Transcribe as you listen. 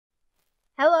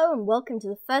Hello and welcome to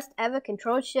the first ever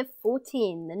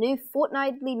Ctrl-Shift-14, the new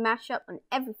fortnightly mashup on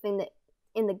everything that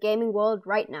in the gaming world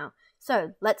right now.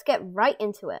 So let's get right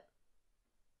into it.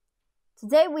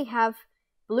 Today we have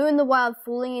Blue in the Wild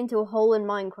falling into a hole in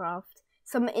Minecraft,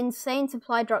 some insane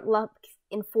supply drop luck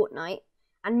in Fortnite,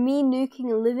 and me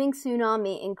nuking a living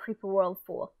tsunami in Creeper World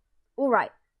 4.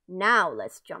 Alright, now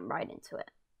let's jump right into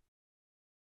it.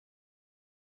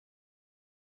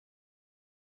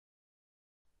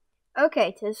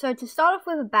 Okay, so to start off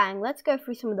with a bang, let's go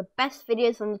through some of the best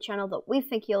videos on the channel that we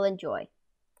think you'll enjoy.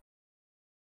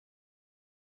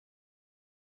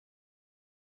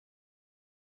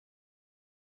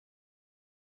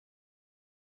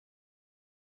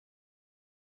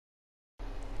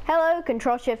 Hello,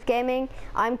 Ctrl-Shift Gaming.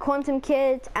 I'm Quantum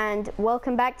Kid, and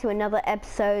welcome back to another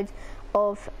episode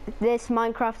of this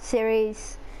Minecraft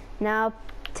series. Now,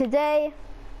 today,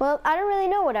 well, I don't really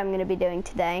know what I'm going to be doing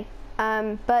today,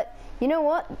 but you know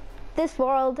what? This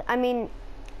world, I mean,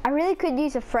 I really could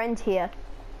use a friend here,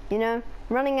 you know?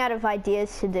 Running out of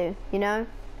ideas to do, you know?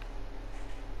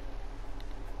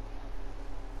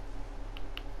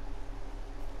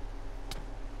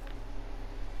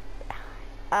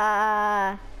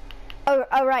 Oh,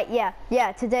 right,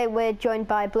 yeah, today we're joined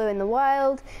by Blue in the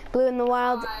Wild. Blue in the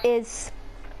Wild is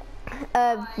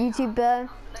a YouTuber.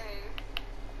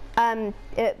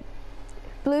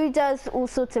 Blue does all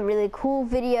sorts of really cool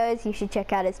videos. You should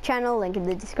check out his channel, link in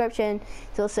the description.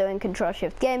 He's also in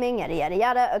Ctrl-Shift Gaming, yada yada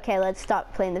yada. Okay, let's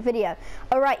start playing the video.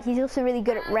 Alright, he's also really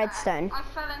good at redstone. I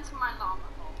fell into my llama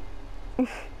hole.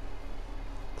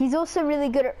 He's also really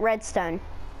good at redstone.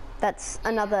 That's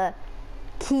another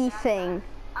key thing.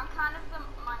 I'm kind of the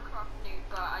Minecraft noob,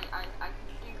 but I can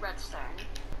do redstone.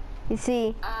 You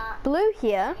see, Blue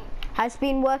here has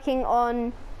been working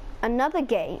on another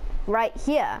gate right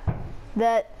here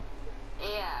that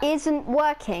isn't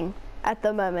working at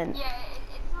the moment. Yeah,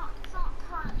 it's not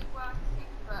currently working,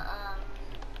 but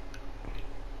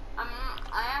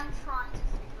I am trying to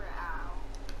figure it out.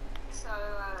 So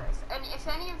if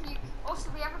any of you, also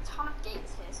we have a ton of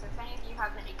gates here, so if any of you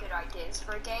have any good ideas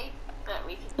for a gate that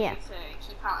we could do to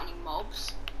keep out any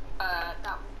mobs,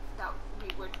 that we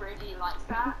would really like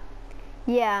that.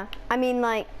 Yeah, I mean,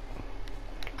 like,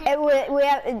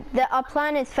 our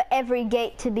plan is for every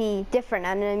gate to be different,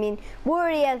 and I mean, we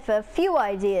already have a few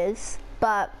ideas,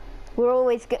 but we're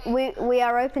always we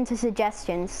are open to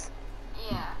suggestions.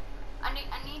 Yeah, I need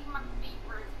my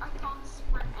beetroot. I can't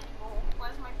sprint anymore.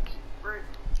 Where's my beetroot?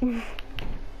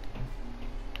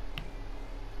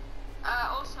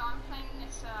 Also, I'm playing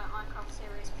this Minecraft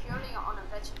series purely on a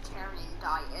vegetarian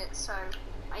diet, so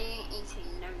I ain't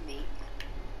eating no meat.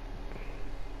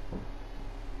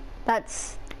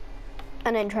 That's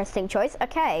an interesting choice.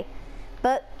 Okay,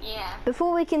 but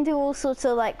before we can do all sorts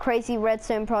of like crazy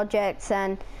redstone projects,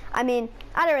 and I mean,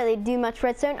 I don't really do much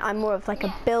redstone. I'm more of like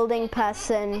a building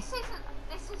person. This isn't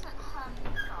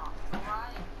Hermitcraft,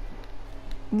 alright?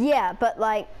 Yeah, but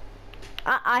like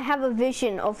I have a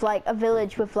vision of like a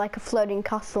village with like a floating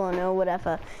castle in it or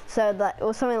whatever, so that,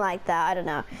 or something like that. I don't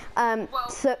know.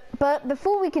 But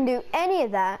before we can do any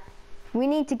of that, we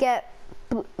need to get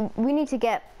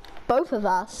both of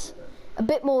us a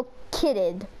bit more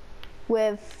kitted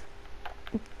with,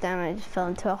 damn, I just fell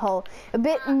into a hole, a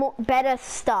bit more better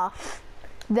stuff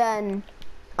than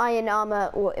iron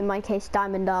armor, or in my case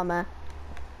diamond armor.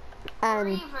 And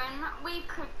or even we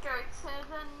could go to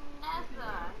the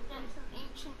nether and get some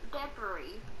ancient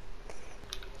debris.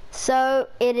 So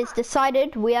it is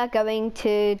decided we are going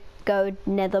to go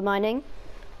nether mining.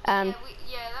 So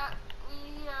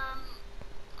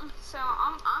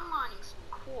I'm mining some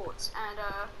quartz, and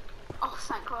oh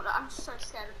thank God, I'm so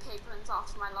scared of piglins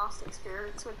after my last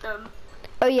experience with them.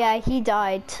 Oh yeah, he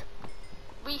died.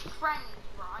 We friend,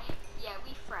 right? Yeah,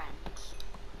 we friend.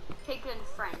 Piglin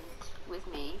friend with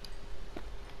me.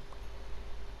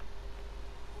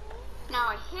 Now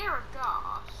I hear a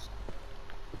ghast.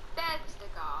 There's the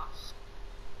ghast.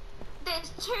 There's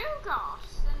two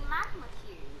ghasts and magma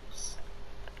cubes.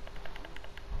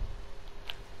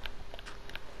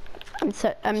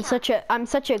 I'm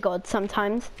such a god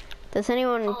sometimes. Does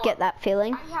anyone get that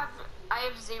feeling? I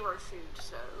have 0 food,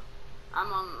 so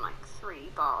I'm on like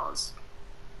 3 bars.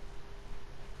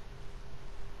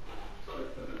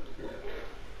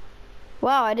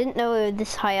 Wow, I didn't know we were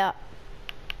this high up.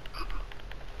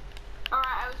 Alright,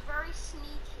 I was very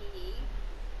sneaky,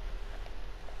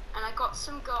 and I got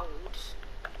some gold.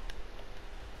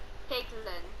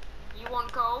 Piglin, you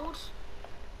want gold?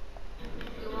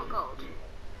 You want gold?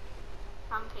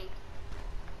 Come, pig.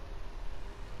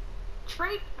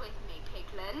 Trade with me,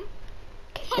 Piglin.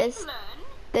 Piglin?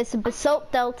 There's some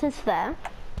basalt deltas there.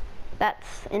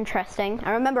 That's interesting. I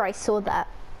remember I saw that.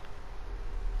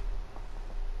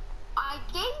 I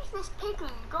gave this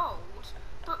piglin gold,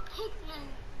 but piglin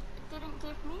didn't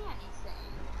give me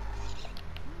anything.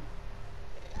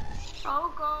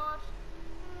 Oh god.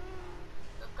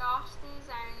 The ghast is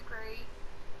angry.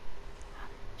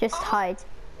 Just hide.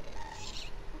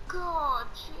 God,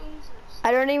 Jesus.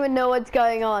 I don't even know what's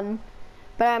going on,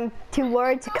 but I'm too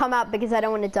worried to come out because I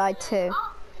don't want to die too.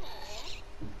 Up here?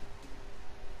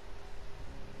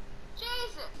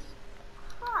 Jesus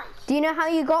Christ. Do you know how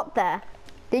you got there?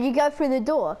 Did you go through the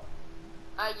door?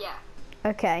 Yeah.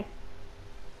 Okay.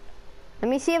 Let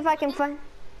me see if I can find...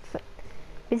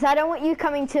 Because I don't want you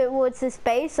coming towards this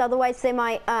base, otherwise they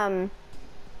might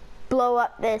blow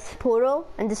up this portal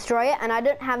and destroy it, and I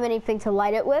don't have anything to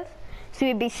light it with, so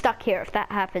we'd be stuck here if that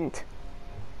happened.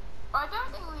 I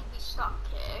don't think we'd be stuck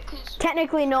here, because...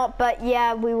 Technically not, but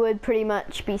yeah, we would pretty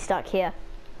much be stuck here.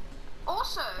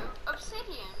 Also,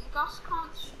 obsidian, Gus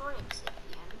can't destroy obsidian.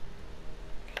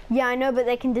 Yeah, I know, but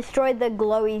they can destroy the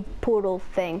glowy portal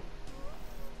thing.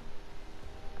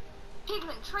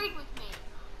 Piglin, trade with me.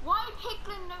 Why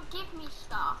Piglin no give me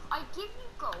stuff? I give you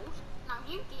gold, now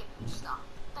you give me stuff.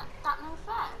 That no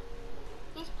fair.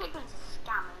 These piglins are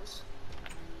scammers.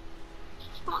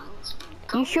 Come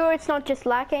on, You sure it's not just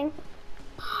lacking?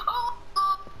 Oh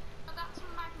god! That's a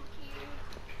magma cube.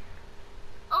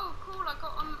 Oh cool, I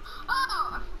got oh,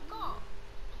 I forgot.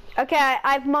 Okay,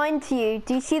 I've mined to you.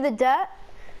 Do you see the dirt?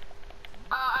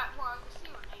 Well, I see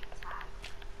your name tag.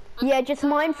 But Yeah, just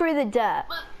mine through the dirt.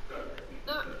 But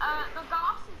the gas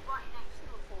is right next to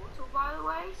the portal, by the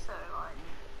way, so like...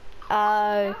 You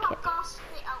know how Okay. gas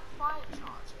spit out fire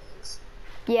charges?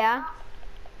 Yeah?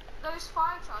 Those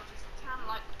fire charges can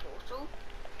light the portal.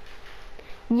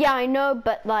 Yeah, I know,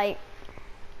 but like...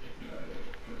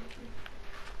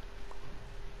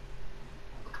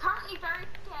 I'm currently very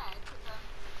scared because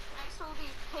next to all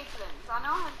these piglins, I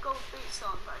know I have gold boots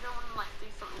on, but I don't want to like do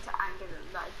something to anger them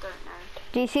that I don't know.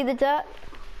 Do you see the dirt?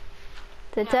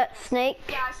 The dirt snake?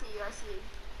 Yeah, I see you, I see you.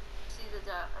 I see the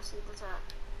dirt, I see the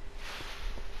dirt.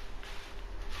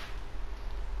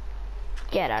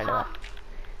 Get out of there.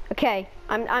 Okay,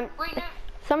 I'm Wait, no.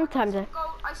 sometimes I...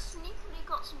 I sneakily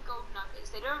got some gold nuggets.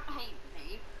 They don't hate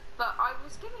me, but I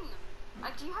was giving them.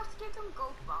 Do you have to give them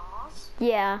gold bars?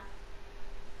 Yeah.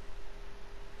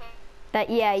 Okay. That,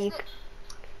 yeah, you...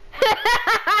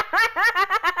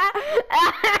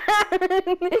 I didn't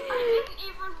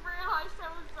even realise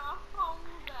there was a hole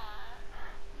there.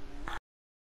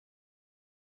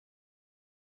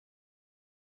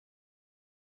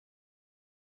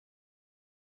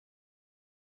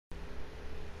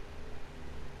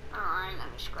 Alright, let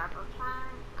me just grab a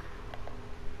plank.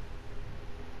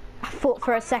 I thought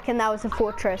for a second that was a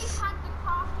fortress. I had the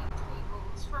crafting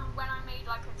tables from when I made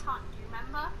like a ton, do you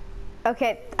remember?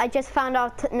 Okay, I just found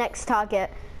our next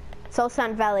target. Soul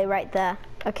Sand Valley right there.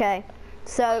 Okay,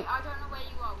 so... Wait, I don't know where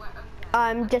you are. Okay.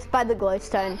 I'm just by the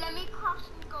glowstone. Let me craft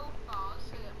some gold bars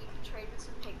so that we can trade with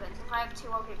some piglins. If I have two,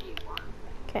 I'll give you one.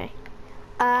 Okay.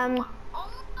 Oh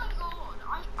my god,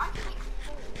 I picked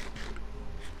 4.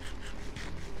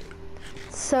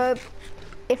 So,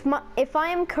 if I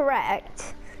am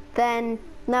correct, then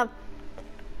now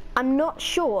I'm not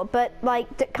sure, but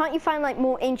like, can't you find like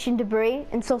more ancient debris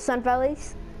in Soul Sand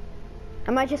Valleys?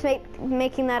 Am I just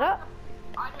making that up?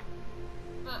 I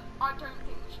don't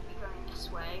think we should be going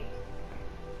this way.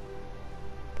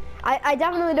 I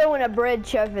definitely don't want a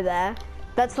bridge over there.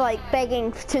 That's like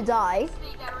begging to die.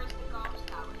 See, there is the gas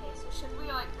tower here, so should we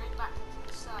like go back to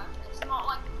the surface? Not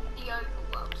like the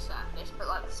overworld surface, but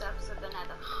like the surface of the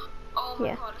nether. Oh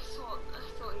my god, I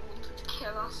thought he wanted to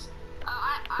kill us. I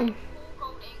have 4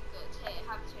 gold ingots here,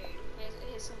 have 2.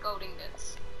 Here's some gold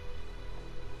ingots.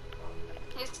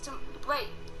 Here's some, wait,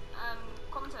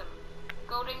 quantum,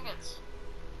 gold ingots.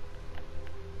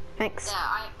 Thanks.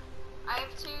 Yeah, I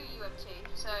have 2, you have 2,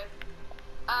 so,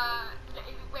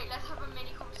 wait, let's have a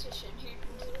mini competition, who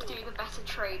can do the better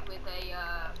trade with a,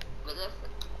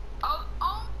 oh,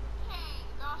 okay,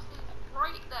 the ghast is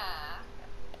right there.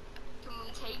 Can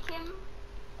we take him?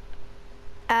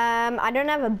 I don't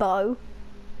have a bow.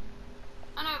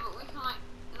 I know, but we can like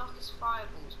knock his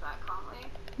fireballs back, can't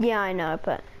we? Yeah, I know,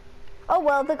 but... Oh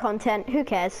well, the content, who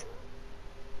cares?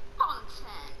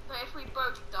 Content, but if we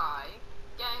both die,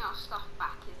 getting our stuff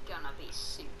back is gonna be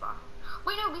super.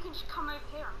 Wait, no, we can just come over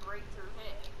here and break through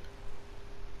here.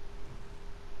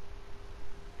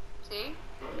 See?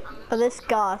 Oh, this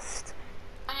ghast.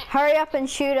 Hurry up and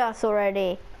shoot us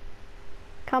already.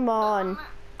 Come on.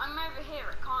 I'm over here,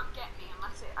 it can't get me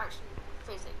unless it actually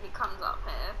physically comes up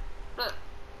here. Look,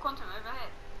 quantum over here.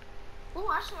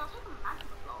 Oh, actually, I'll take a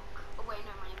magma block. Oh wait,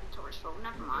 no, my inventory's full.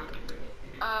 Never mind.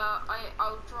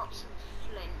 I'll drop some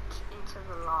flint into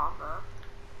the lava.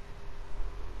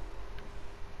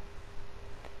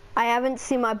 I haven't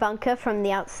seen my bunker from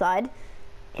the outside.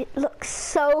 It looks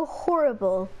so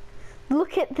horrible.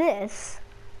 Look at this.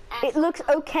 And It looks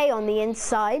okay on the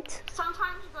inside.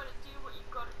 Sometimes you've got to do what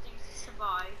you've got to do to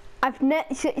survive. I've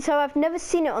never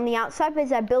seen it on the outside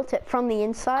because I built it from the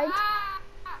inside.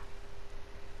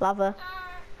 Lava.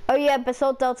 Oh yeah,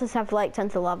 basalt deltas have like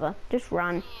tons of lava. Just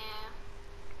run. Yeah.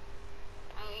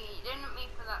 I didn't mean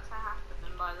for that to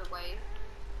happen, by the way.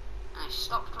 I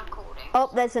stopped recording. Oh,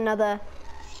 there's another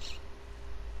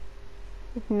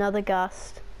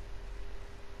gust.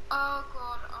 Oh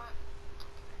god.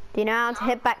 Do you know how to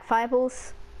hit back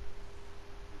fireballs?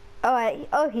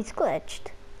 Oh, he's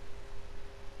glitched.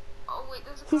 Oh wait,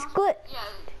 there's a He's gust. glitched. Yeah,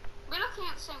 we're looking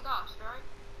at the same gust, right?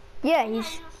 Yeah, Yeah,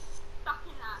 he's you're stuck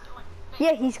in that. Like,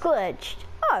 yeah, he's glitched.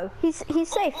 Oh, he's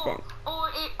safe then. Or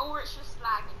it's just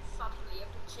lag and suddenly a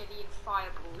bajillion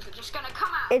fireballs are just gonna come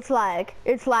out. It's lag.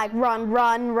 It's lag. Run,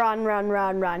 run, run, run,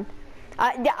 run, run.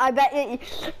 I bet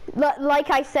it, like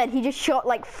I said, he just shot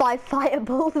like 5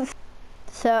 fireballs.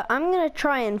 So I'm gonna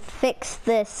try and fix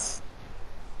this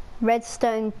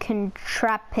redstone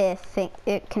contraption.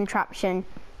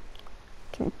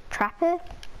 Contrapper?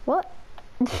 What?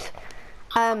 Ooh,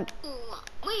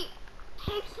 wait,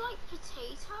 pigs like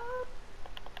potato?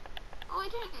 Oh, I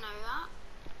didn't know that.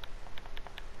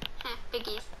 Heh,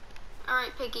 Piggy.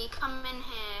 Alright, Piggy, come in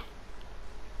here.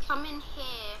 Come in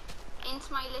here,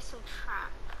 into my little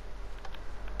trap.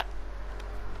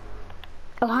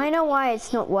 Oh, I know why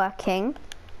it's not working.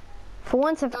 For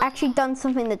once, I've actually done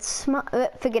something that's smart.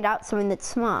 Figured out something that's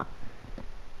smart.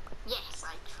 Yes,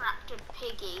 I trapped a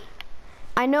piggy.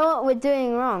 I know what we're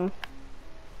doing wrong.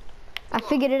 I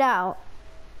figured it out.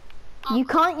 You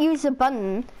can't use a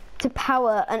button to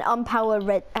power an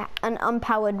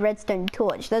unpowered redstone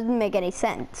torch. Doesn't make any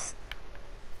sense.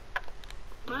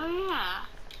 Oh yeah.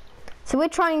 So we're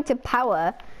trying to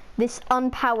power this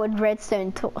unpowered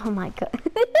redstone torch. Oh my god.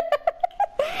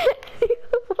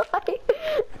 Why?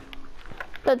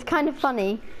 That's kind of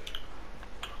funny,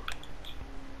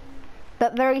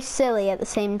 but very silly at the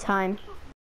same time.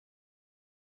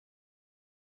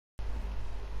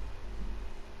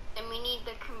 Then we need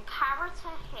the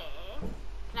comparator here.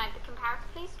 Can I have the comparator,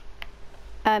 please?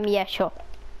 Yeah, sure.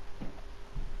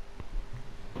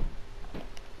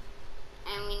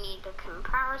 And we need the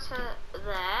comparator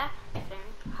there.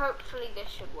 Then hopefully this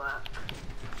should work.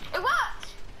 It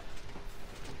worked!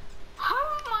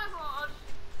 Oh my god!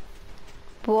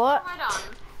 What What have I done?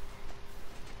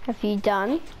 have you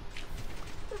done?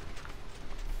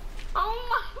 Oh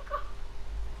my god!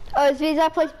 Oh, it's because I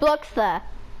placed blocks there.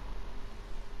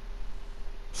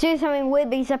 It's doing something weird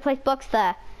because I placed blocks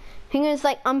there. I think it's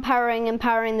like empowering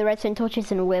the redstone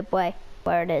torches in a weird way.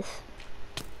 Where it is.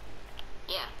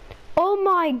 Yeah. Oh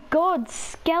my god,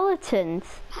 skeletons.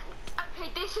 Okay,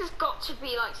 this has got to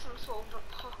be like some sort of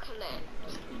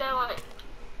apocalypse. They're like...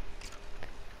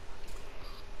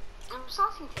 I'm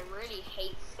starting to really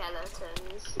hate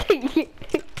skeletons.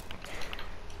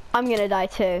 I'm gonna die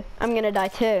too. I'm gonna die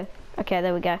too. Okay,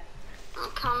 there we go.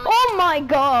 Come Oh my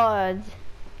god!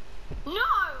 No!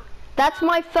 That's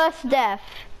my first death.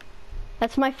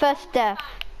 That's my first death.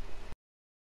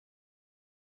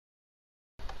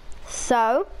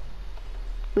 So,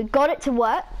 we got it to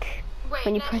work. Wait,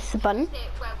 when you press the button. Test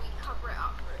it where we cover it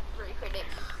up really quickly.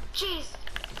 Jeez,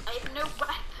 I have no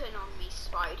weapon on me,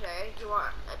 Spider. You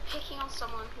are picking on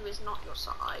someone who is not your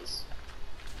size.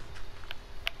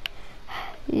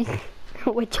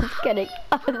 We're just getting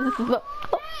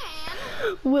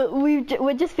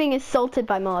we're just being assaulted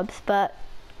by mobs, but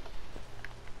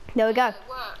there we go. It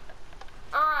worked.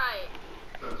 Alright,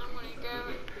 I'm gonna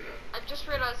go. I just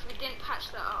realised we didn't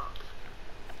patch that up.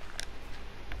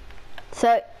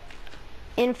 So,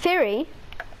 in theory,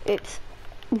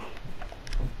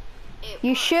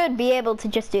 you should be able to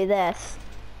just do this.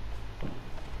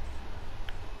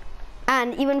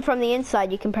 And even from the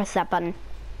inside, you can press that button.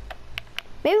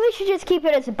 Maybe we should just keep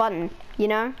it as a button, you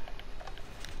know?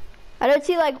 I don't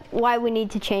see like why we need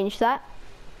to change that.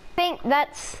 I think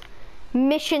that's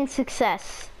mission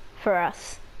success for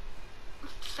us.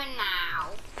 For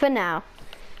now. For now.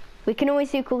 We can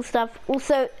always do cool stuff.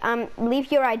 Also,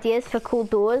 leave your ideas for cool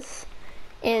doors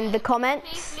in the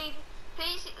comments.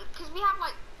 Please, because we have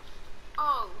like,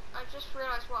 oh, I just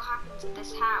realised what happened to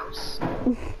this house.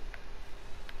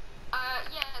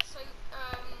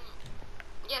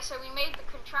 So we made the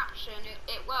contraption,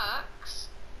 it works.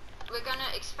 We're gonna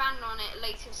expand on it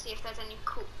later to see if there's any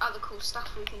other cool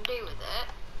stuff we can do with it.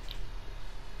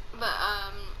 But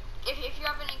if you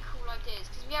have any cool ideas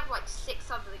because we have like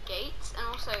 6 other gates, and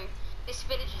also this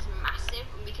village is massive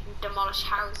and we can demolish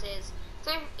houses.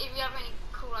 So if you have any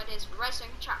cool ideas for redstone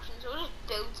contraptions or just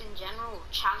builds in general or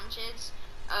challenges,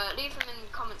 leave them in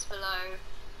the comments below.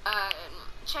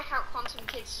 Check out Quantum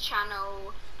Kids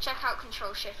channel, check out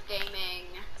Ctrl Shift Gaming.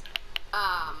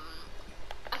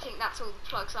 I think that's all the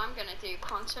plugs I'm gonna do.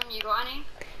 Quantum, you got any?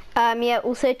 Yeah,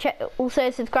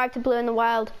 also subscribe to Blue in the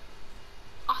Wild.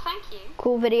 Oh, thank you.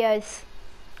 Cool videos.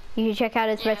 You should check out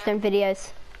his redstone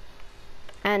videos.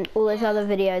 And all his other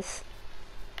videos.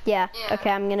 Yeah,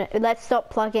 okay, let's stop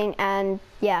plugging and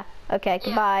okay,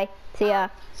 goodbye. See ya.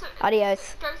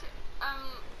 Adios.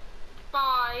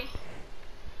 Bye.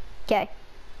 Okay.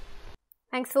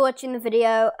 Thanks for watching the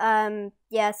video.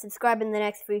 Subscribe in the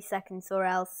next 3 seconds or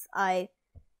else I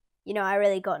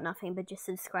really got nothing, but just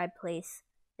subscribe please.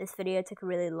 This video took a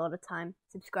really lot of time.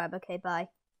 Subscribe, okay, bye.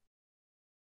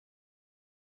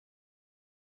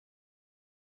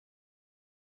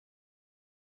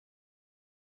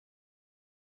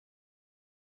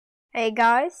 Hey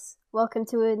guys, welcome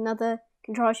to another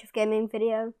Ctrl Shift Gaming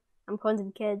video. I'm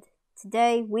Quantum Kid.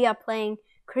 Today we are playing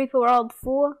Creeper World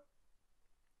 4.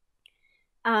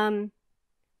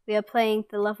 We are playing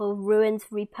the level Ruins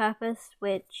Repurposed,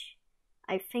 which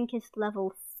I think is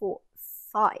level 5.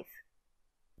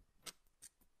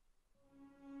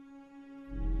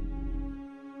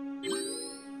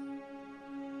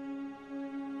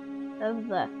 Over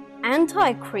there.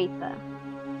 Anti-Creeper.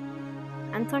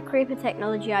 Anti-Creeper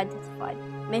technology identified.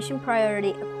 Mission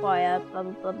priority acquire, blah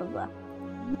blah blah blah blah.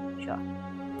 Sure.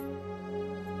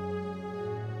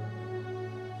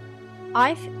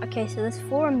 Okay, so there's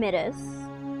 4 emitters.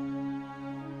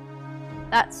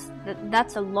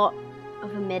 That's a lot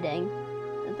of emitting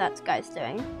that guy's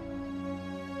doing.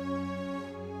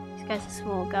 This guy's a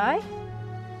small guy.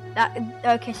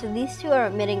 Okay, so these 2 are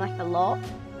emitting like a lot,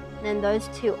 and then those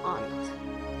 2 aren't.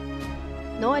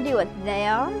 No idea what they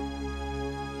are.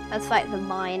 That's like the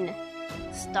mine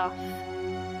stuff.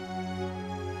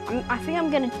 I think I'm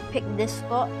gonna pick this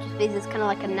spot just because it's kind of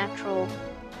like a natural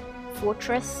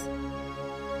fortress.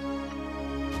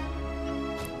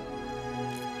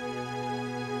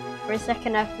 For a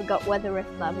second I forgot where the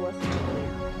Rift Lab was.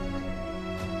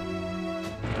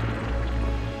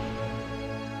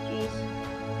 Jeez.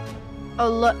 Oh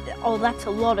look, oh that's a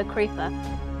lot of creeper.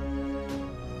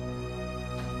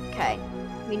 Okay,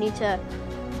 we need to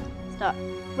start.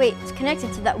 Wait, it's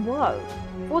connected to that. Whoa,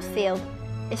 force field.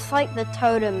 It's like the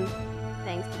totem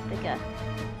things, bigger.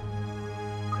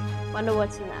 Wonder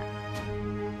what's in that.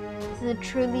 This is a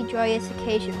truly joyous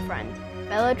occasion, friend.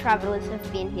 Fellow travelers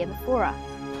have been here before us.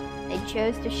 They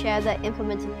chose to share their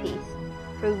implements of peace.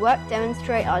 Through work,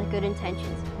 demonstrate our good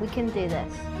intentions. We can do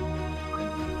this.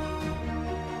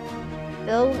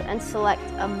 Build and select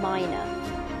a miner.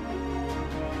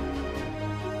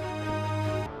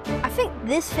 I think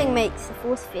this thing makes the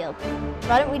force field.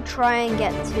 Why don't we try and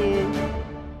get to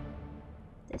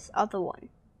this other one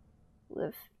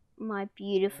with my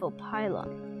beautiful pylon?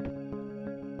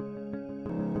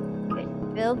 Okay,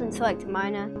 build and select a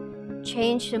miner.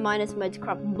 Change the miner's mode to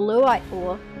crop blue-eye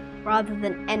ore rather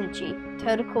than energy.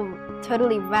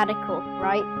 Totally radical,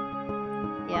 right?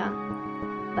 Yeah.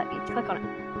 Let me click on it.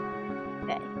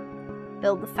 Okay.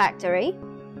 Build the factory.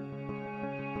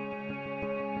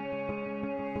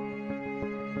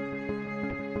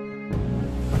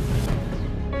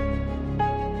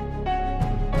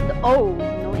 Oh,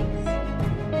 noise.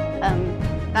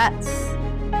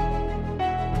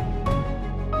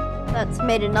 That's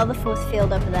made another force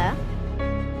field over there.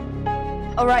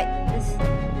 Alright,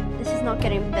 this is not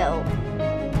getting built.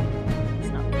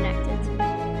 It's not connected.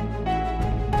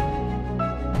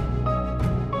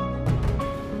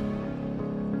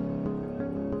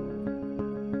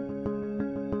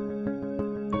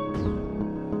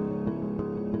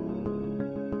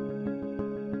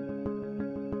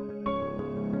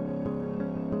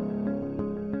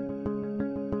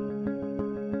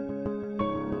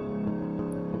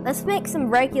 Let's make some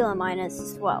regular miners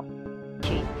as well.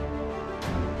 Gee.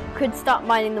 Could start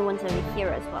mining the ones over here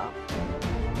as well.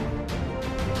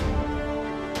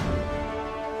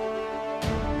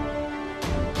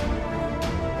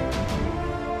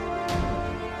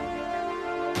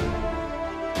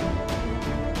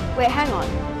 Wait, hang on.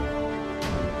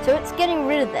 So it's getting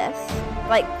rid of this,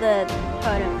 like the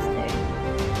totems do.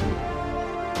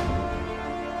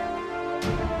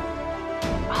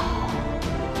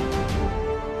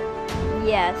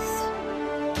 Yes.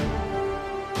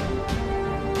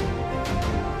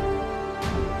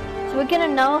 So we're gonna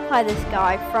nullify this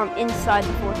guy from inside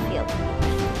the force field.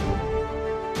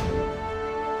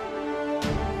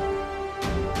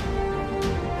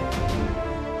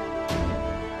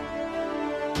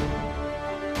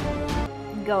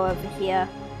 go over here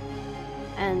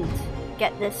and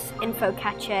get this info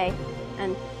cache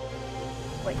and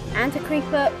wait,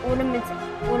 anti-creeper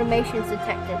automations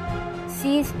detected.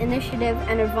 Seize initiative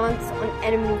and advance on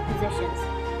enemy positions.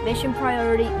 Mission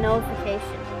priority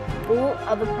nullification. All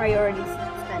other priorities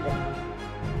suspended.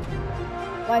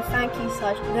 Why, thank you,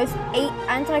 Sergeant. Those 8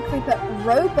 anti-creeper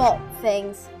robot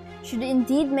things should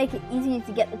indeed make it easier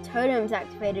to get the totems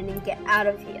activated and get out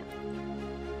of here.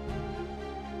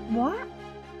 What?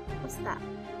 What's that?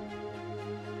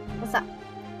 What's that?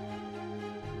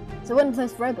 So one of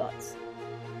those robots.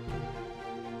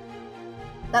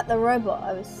 That the robot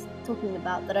I was talking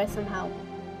about that I somehow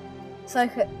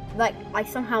I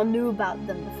somehow knew about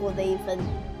them before they even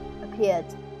appeared.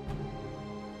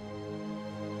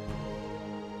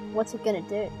 What's it gonna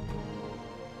do?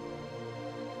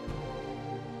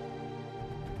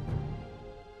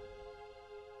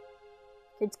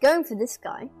 It's going for this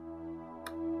guy.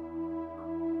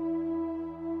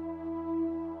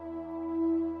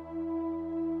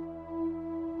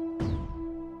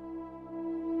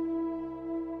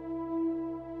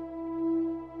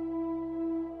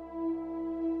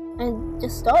 And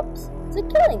just stops? Is it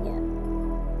killing it?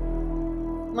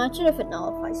 Imagine if it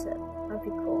nullifies it. That'd be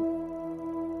cool.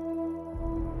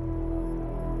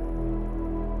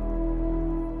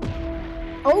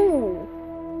 Oh!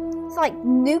 It's like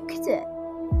nuked it.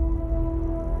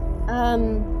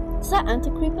 Is that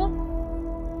anti-creeper?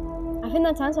 I think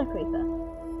that's anti-creeper.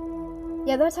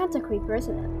 Yeah, that's anti-creeper,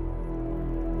 isn't it?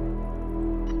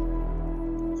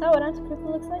 Is that what anti-creeper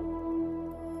looks like?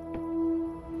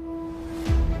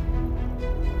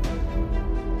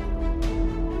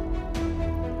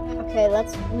 Okay,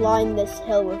 let's line this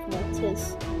hill with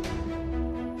mortars.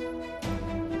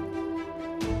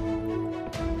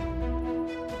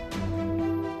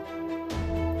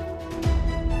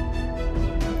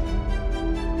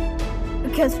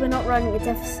 Because we're not running a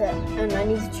deficit, and I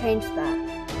need to change that.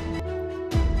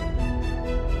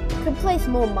 Could place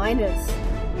more miners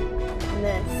in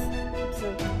this. So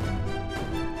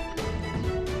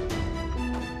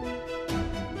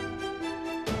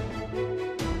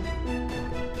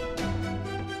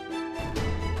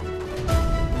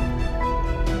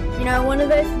you know, one of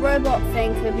those robot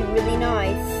things would be really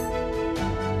nice.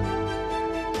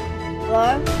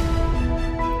 Hello?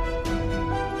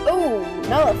 Ooh,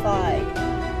 nullified.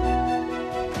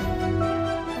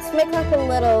 Let's make like a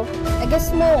little, I guess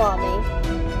small army.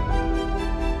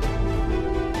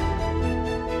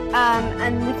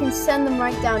 And we can send them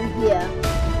right down here.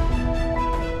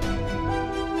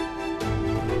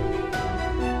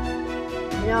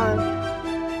 No.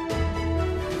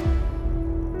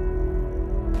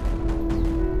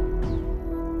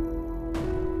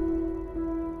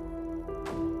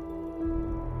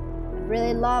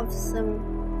 Really love some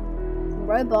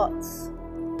robots.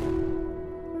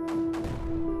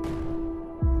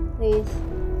 Please.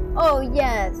 Oh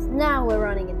yes, now we're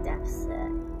running a deficit.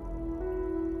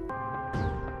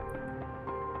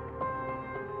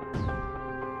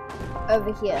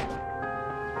 Over here.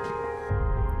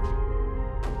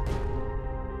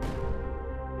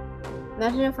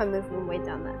 Imagine if I move one way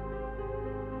down there.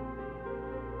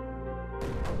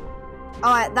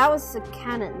 Alright, that was the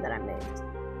cannon that I moved.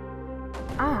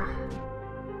 Ah.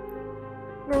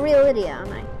 I'm a real idiot,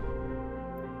 aren't I?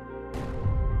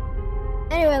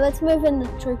 Anyway, let's move in the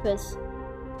troopers.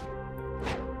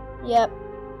 Yep.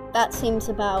 That seems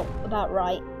about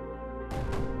right.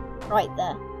 Right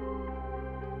there.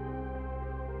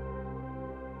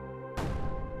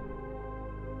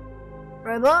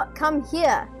 Robot, come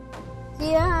here.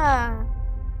 Here.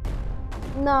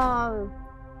 No.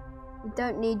 We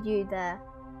don't need you there.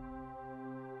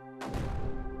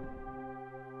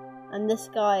 And this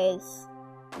guy is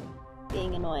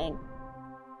being annoying.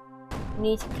 You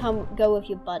need to go with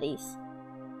your buddies.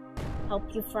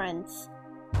 Help your friends.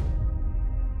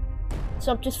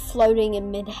 Stop just floating in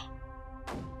midair.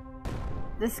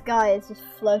 This guy is just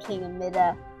floating in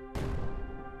midair.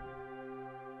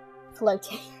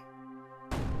 Floating.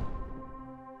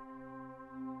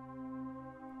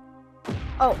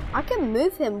 Oh, I can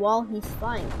move him while he's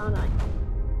flying, can't I?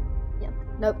 Yep.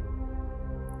 Nope.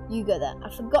 You go there.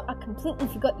 I completely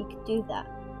forgot you could do that.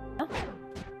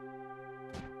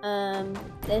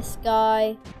 This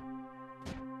guy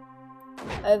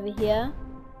over here.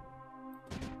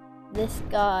 This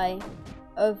guy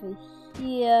over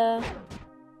here.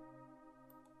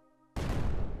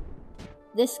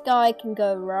 This guy can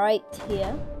go right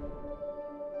here.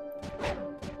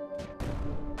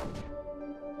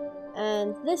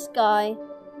 And this guy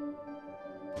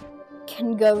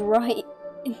can go right.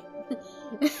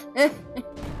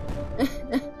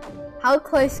 How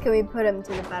close can we put him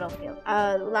to the battlefield?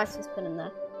 Let's just put him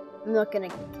there. I'm not gonna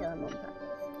kill him on purpose.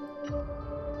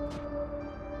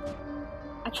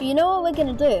 Actually, you know what we're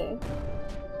gonna do?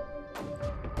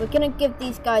 We're gonna give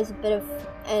these guys a bit of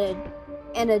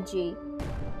energy.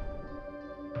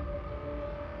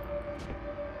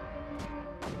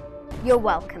 You're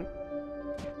welcome.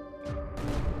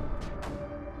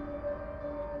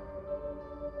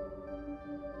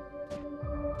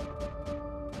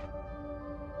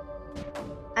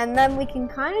 And then we can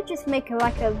kind of just make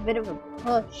like a bit of a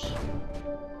push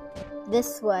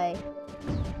this way.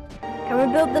 Can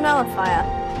we build the nullifier?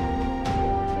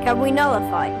 Can we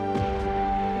nullify?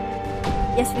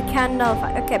 Yes, we can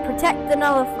nullify. Okay, protect the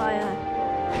nullifier.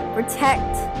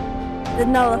 Protect the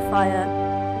nullifier.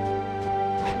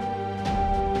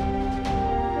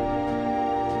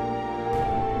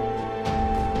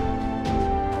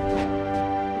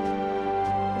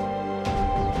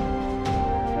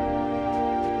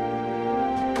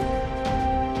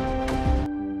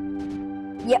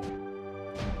 Yep.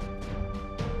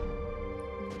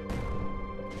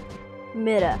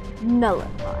 Mirror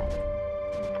nullified.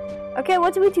 Okay,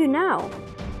 what do we do now?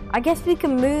 I guess we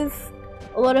can move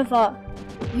a lot of our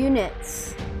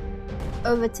units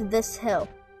over to this hill.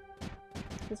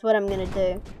 That's what I'm gonna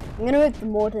do. I'm gonna move the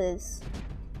mortars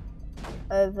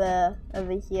over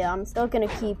here. I'm still gonna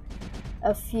keep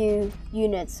a few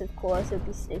units, of course. It would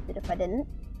be stupid if I didn't.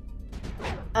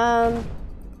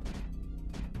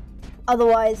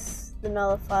 Otherwise, the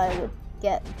nullifier would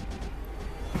get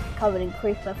covered in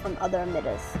creeper from other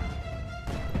emitters.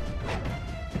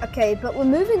 Okay, but we're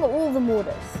moving all the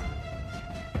mortars.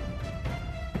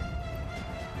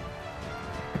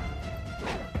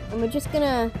 And we're just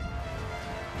gonna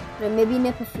maybe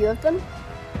nip a few of them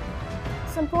at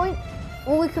some point.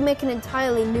 Or we could make an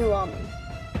entirely new army.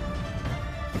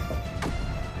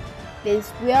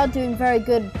 Because we are doing very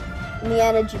good in the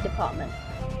energy department.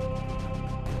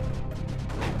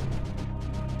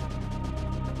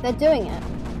 They're doing it.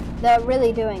 They're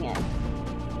really doing it.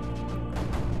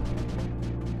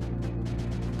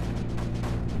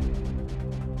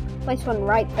 Place one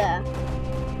right there.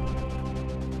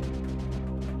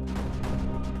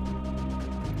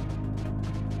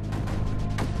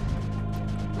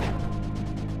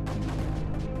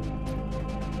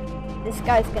 This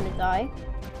guy's gonna die.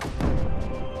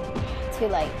 Too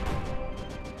late.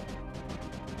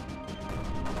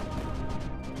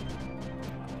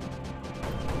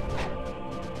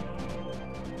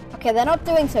 Okay, they're not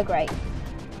doing so great.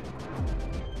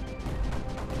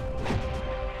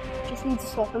 Just need to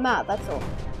swap them out, that's all.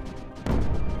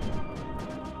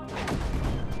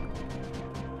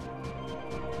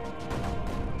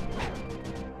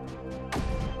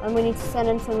 And we need to send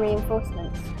in some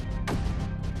reinforcements.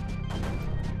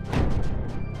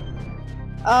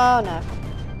 Oh no.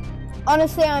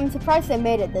 Honestly, I'm surprised they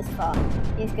made it this far.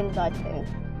 He's gonna die too.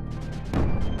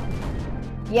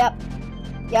 Yep,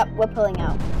 we're pulling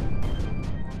out.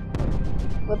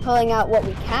 We're pulling out what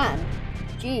we can.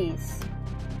 Jeez.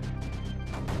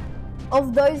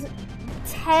 Of those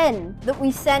 10 that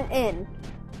we sent in,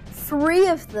 3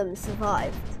 of them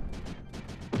survived.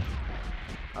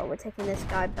 Oh, we're taking this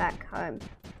guy back home.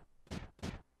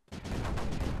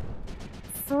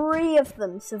 3 of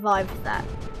them survived that.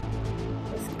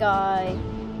 This guy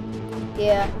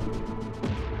here.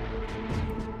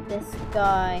 This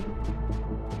guy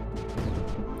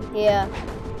here.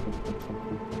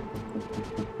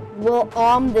 We'll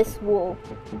arm this wall.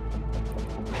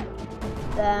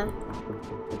 There.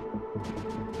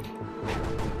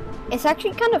 It's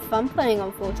actually kind of fun playing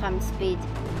on 4 times speed.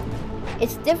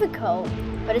 It's difficult,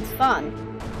 but it's fun.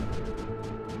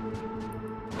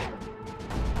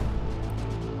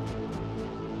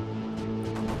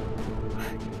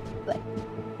 But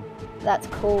that's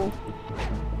cool.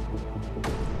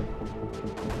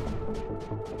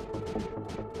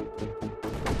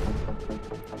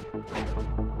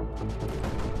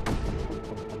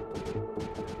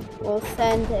 We'll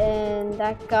send in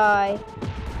that guy.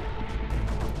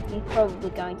 He's probably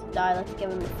going to die. Let's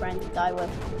give him a friend to die with.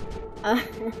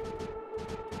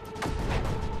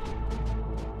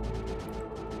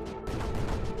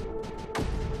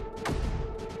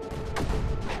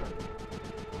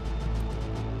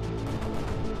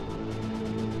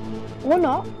 Or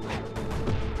not.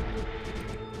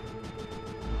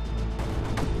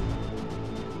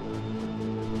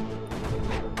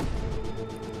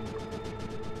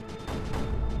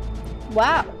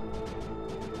 Wow.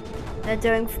 They're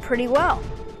doing pretty well.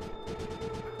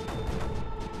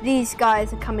 These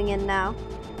guys are coming in now.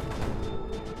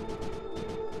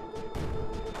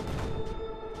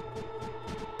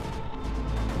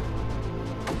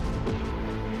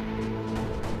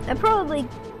 They're probably...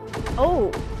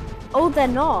 Oh. Oh, they're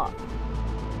not.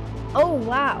 Oh,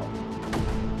 wow.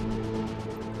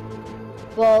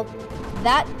 Well,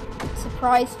 that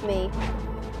surprised me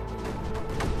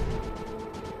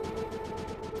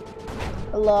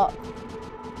a lot.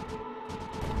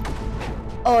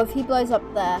 Oh, if he blows up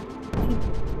there.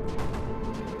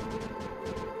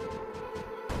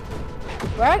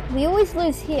 Right? We always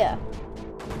lose here.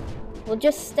 We'll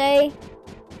just stay.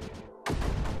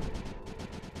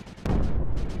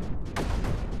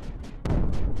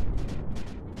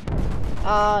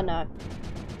 Oh, no.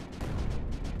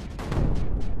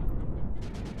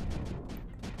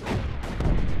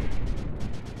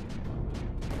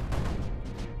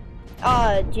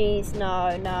 Oh, jeez,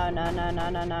 no.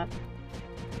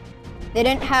 They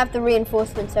don't have the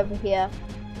reinforcements over here.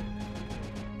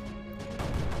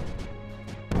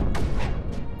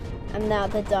 And now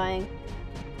they're dying.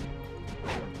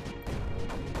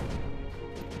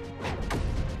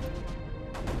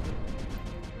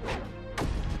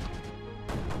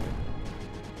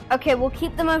 Okay, we'll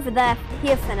keep them over there,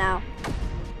 here for now.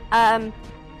 And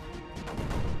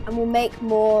we'll make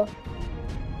more.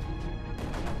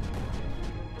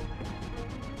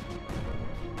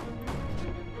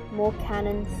 More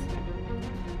cannons.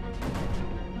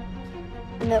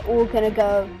 And they're all gonna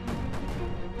go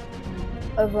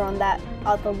over on that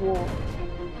other wall.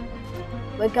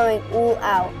 We're going all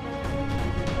out.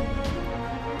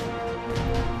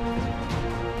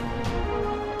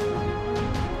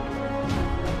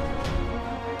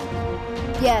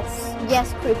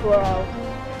 Yes, Creeper World.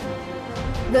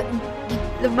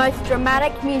 The most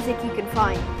dramatic music you can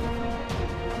find.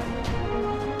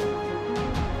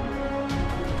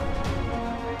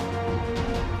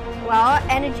 Well, our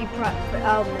energy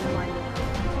oh, never mind.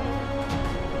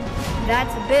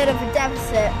 That's a bit of a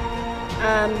deficit.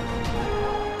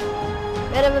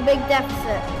 Bit of a big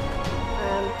deficit.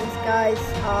 These guys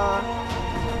are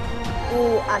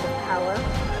all out of power.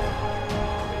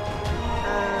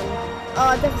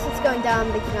 Our deficit's going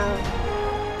down because now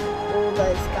all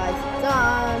those guys are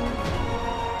done.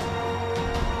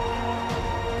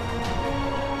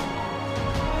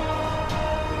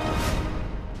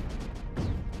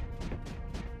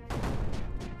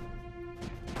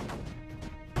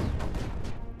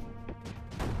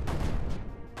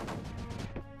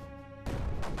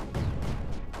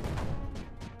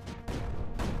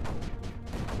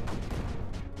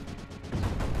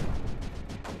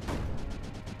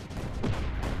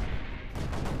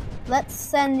 Let's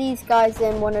send these guys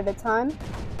in one at a time.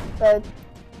 So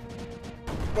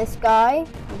this guy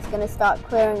is going to start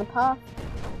clearing a path.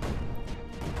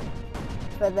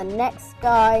 For the next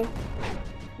guy,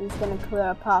 he's going to clear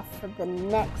a path for the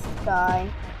next guy.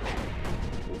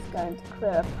 He's going to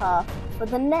clear a path for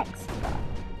the next guy.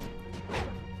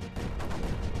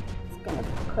 He's going to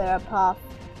clear a path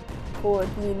for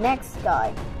the next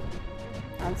guy.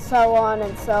 And so on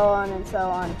and so on and so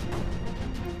on.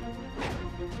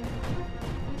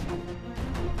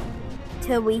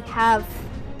 Till we have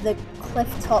the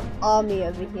clifftop army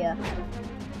over here,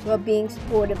 who are being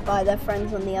supported by their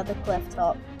friends on the other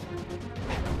clifftop.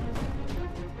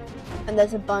 And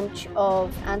there's a bunch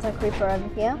of anti-creeper over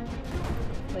here,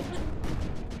 which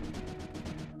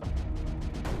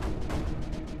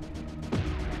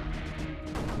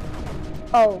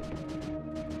oh,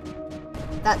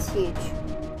 that's huge.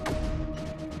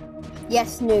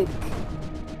 Yes, nuke.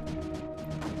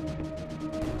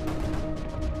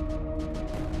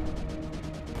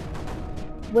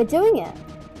 We're doing it.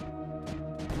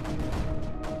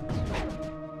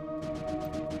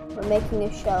 We're making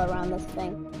a shell around this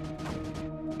thing.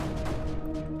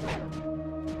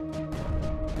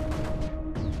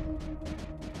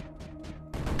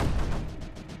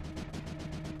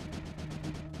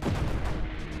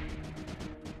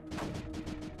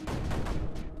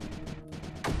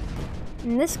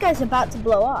 And this guy's about to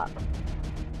blow up.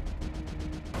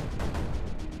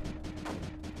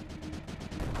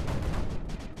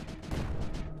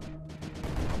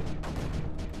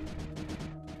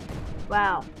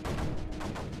 Wow.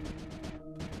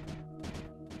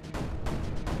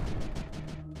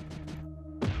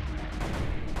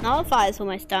 Now the fire's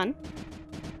almost done.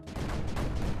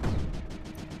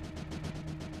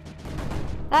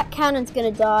 That cannon's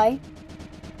gonna die.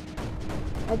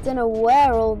 I don't know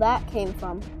where all that came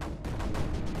from.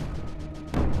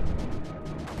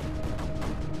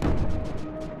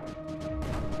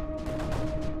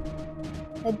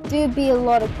 There do be a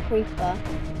lot of creeper.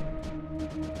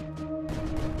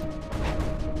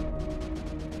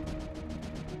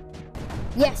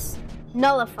 Yes,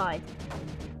 nullified.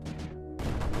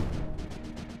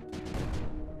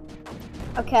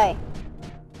 Okay.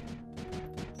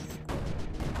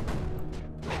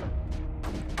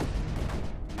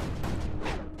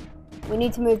 we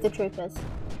need to move the troopers.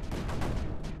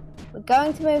 We're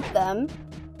going to move them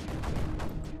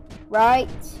right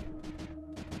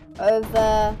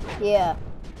over here.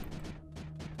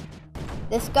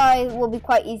 This guy will be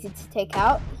quite easy to take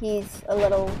out. He's a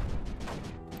little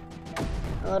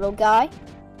guy.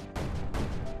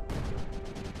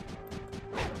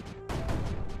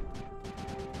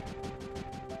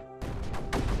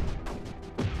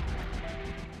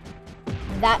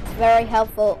 That's very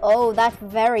helpful. Oh, that's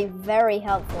very, very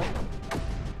helpful.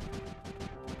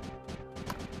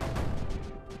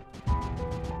 I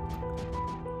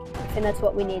think that's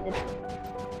what we needed.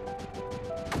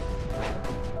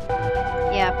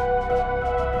 Yeah.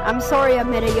 I'm sorry,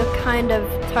 Amita, you're kind of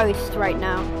toast right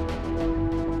now.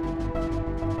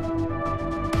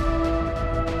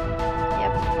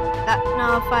 Yep.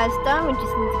 Now our fire's done, we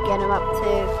just need to get him up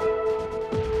to...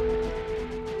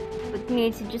 We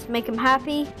need to just make him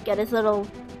happy, get his little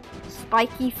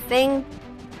spiky thing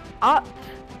up,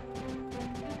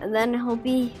 and then he'll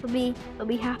be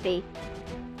happy.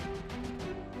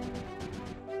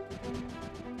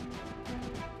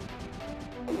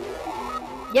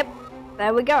 Yep,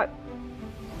 there we go.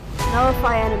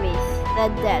 Nullify enemies. They're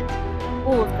dead.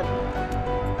 All of them.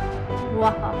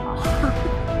 Wahaha.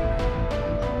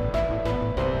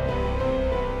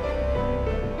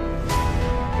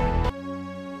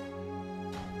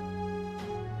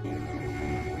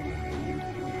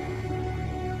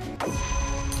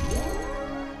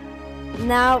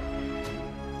 Now,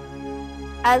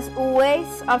 as always,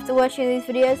 after watching these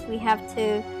videos, we have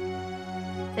to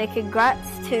say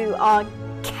congrats to our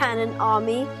cannon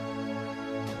army,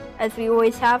 as we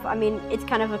always have. I mean, it's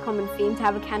kind of a common theme to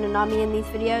have a cannon army in these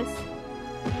videos.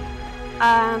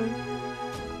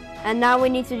 And now we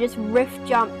need to just riff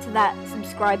jump to that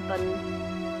subscribe button.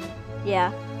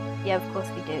 Yeah, of course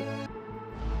we do.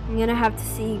 I'm gonna have to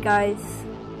see you guys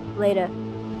later.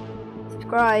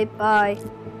 Subscribe, bye.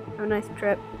 Have a nice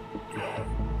trip.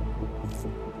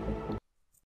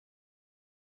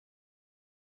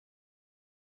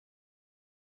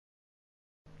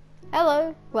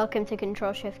 Hello, welcome to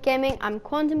Ctrl Shift Gaming. I'm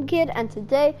Quantum Kid, and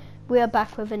today we are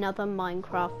back with another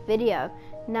Minecraft video.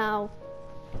 Now,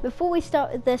 before we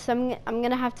start with this, I'm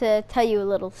gonna have to tell you a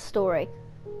little story.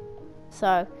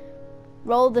 So,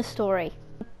 roll the story.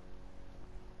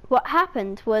 What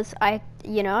happened was I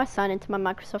signed into my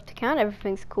Microsoft account,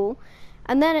 everything's cool,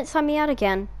 and then it signed me out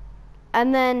again,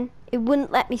 and then it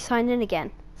wouldn't let me sign in again.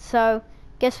 So,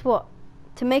 guess what?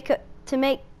 To make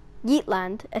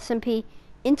Yeetland SMP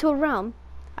into a realm,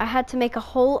 I had to make a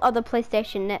whole other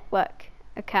PlayStation Network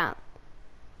account.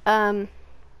 And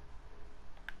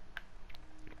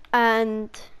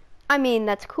I mean,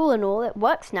 that's cool and all, it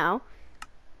works now,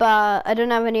 but I don't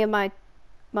have any of my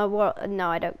world. No,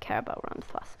 I don't care about Realms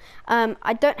Plus.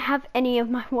 I don't have any of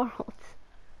my worlds,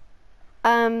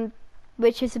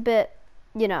 which is a bit,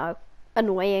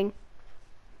 annoying,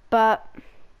 but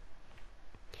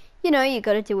you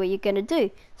gotta do what you're gonna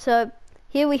do. So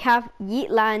here we have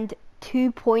Yeetland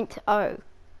 2.0.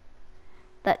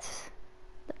 Let's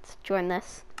join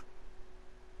this.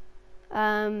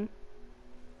 Yeah,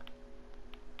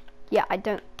 I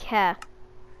don't care.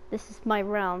 This is my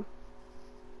realm.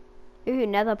 Ooh,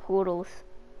 nether portals.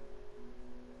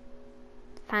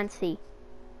 Fancy.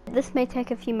 This may take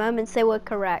a few moments. They were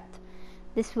correct.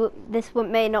 This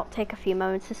may not take a few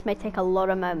moments. This may take a lot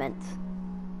of moments.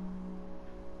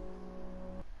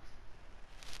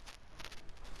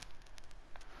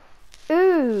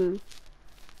 Ooh.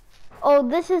 Oh,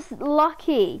 this is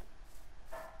lucky.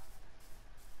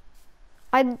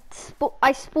 I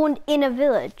spawned in a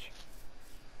village.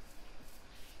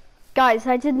 Guys,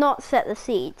 I did not set the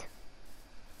seed.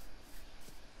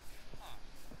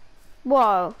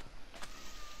 Whoa.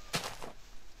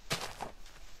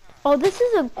 Oh, this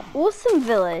is an awesome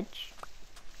village.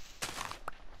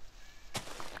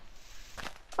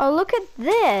 Oh, look at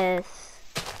this.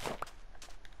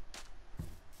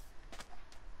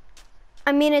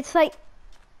 I mean, it's a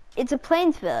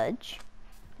plains village.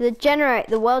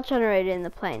 The world generated in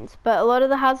the plains, but a lot of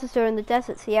the houses are in the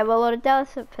desert, so you have a lot of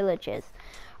desert villages.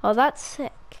 Oh, that's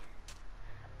sick.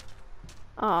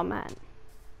 Oh, man.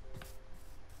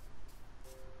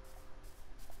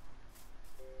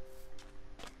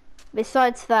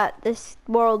 Besides that, this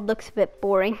world looks a bit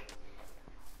boring.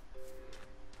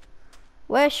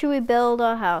 Where should we build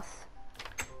our house?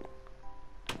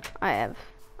 I have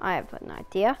an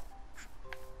idea.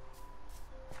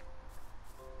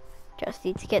 Just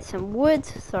need to get some wood.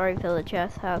 Sorry,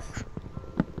 villager's house.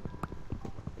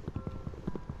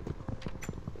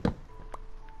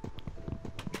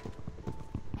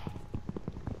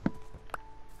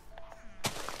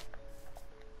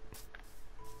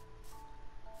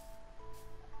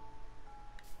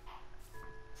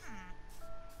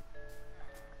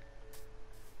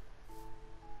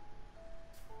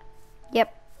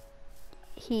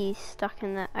 key stuck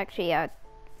in there. Actually, yeah.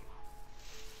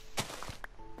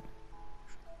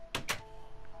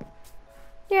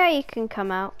 Yeah, you can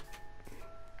come out.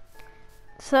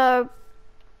 So,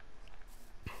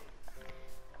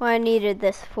 what I needed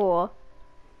this for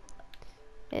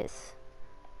is,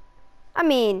 I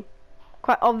mean,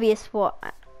 quite obvious what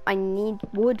I need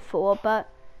wood for, but,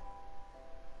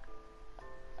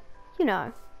 you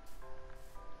know,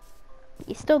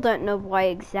 you still don't know why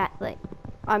exactly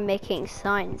I'm making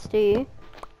signs, do you?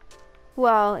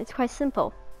 Well, it's quite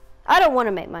simple. I don't want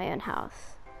to make my own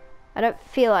house. I don't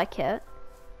feel like it.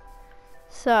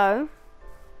 So,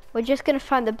 we're just gonna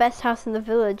find the best house in the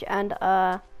village, and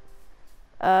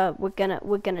we're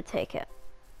gonna take it.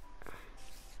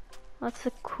 What's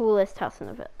the coolest house in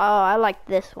the village? Oh, I like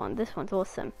this one. This one's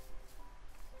awesome.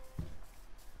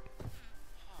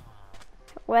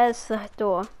 Where's the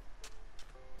door?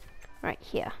 Right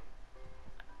here.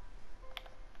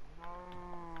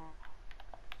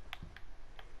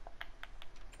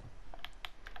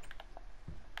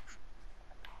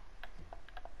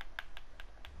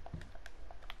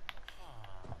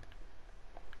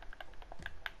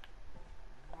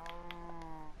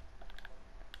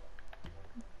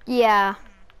 Yeah.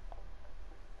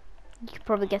 You can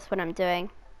probably guess what I'm doing.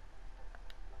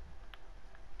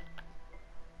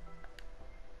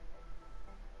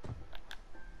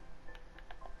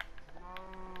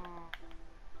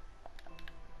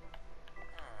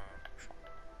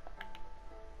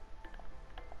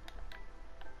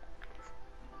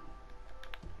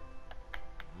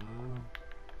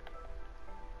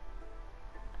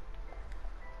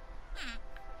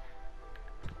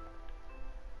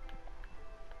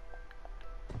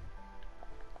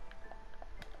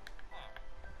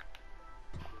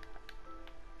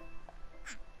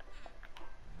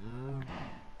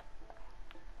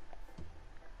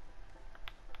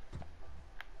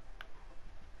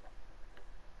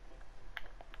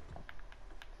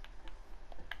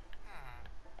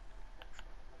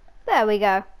 There we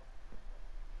go.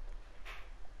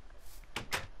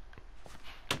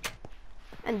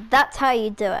 And that's how you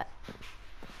do it.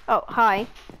 Oh, hi.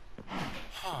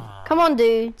 Come on,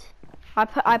 dude.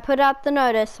 I put out the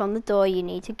notice on the door. You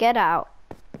need to get out.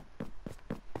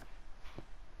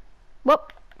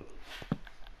 Whoop.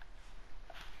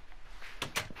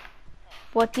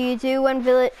 What do you do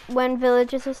when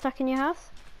villagers are stuck in your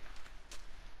house?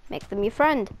 Make them your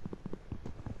friend.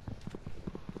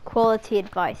 Quality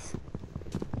advice.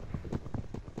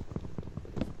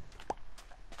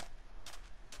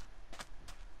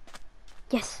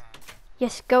 Yes.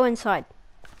 Yes, go inside.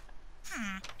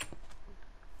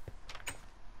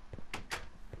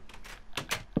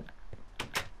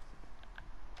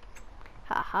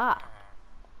 Haha.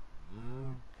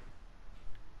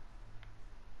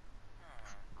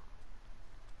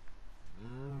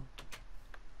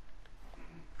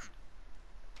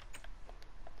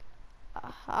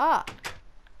 Aha.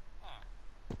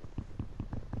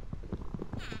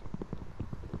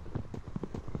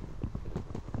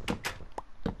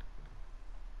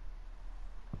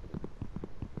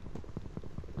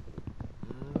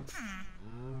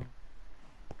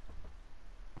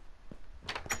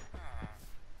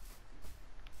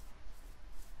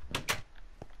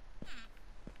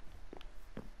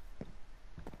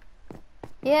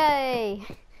 Yay!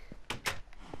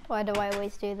 Why do I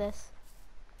always do this?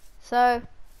 So,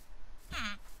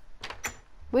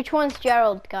 which one's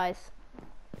Gerald, guys?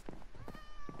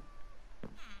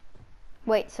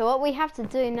 Wait, so what we have to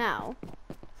do now,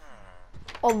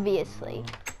 obviously,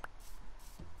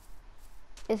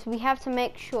 is we have to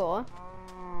make sure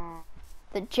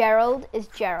that Gerald is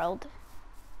Gerald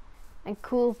and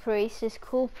Cool Priest is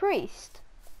Cool Priest.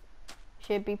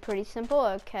 Should be pretty simple.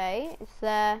 Okay, is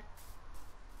there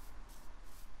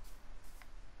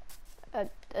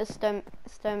a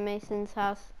stonemason's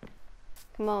house?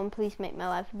 Come on, please make my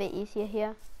life a bit easier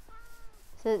here.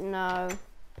 Is it? No.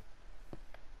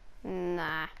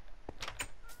 Nah.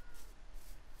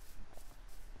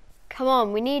 Come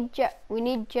on, we need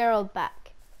Gerald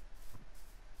back.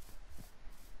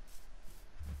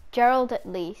 Gerald at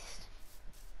least.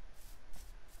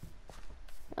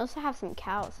 We also have some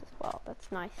cows as well. That's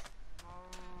nice.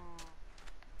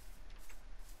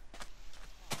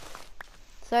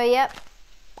 So yep.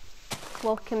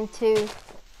 Welcome to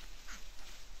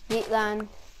Yeetland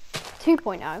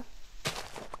 2.0.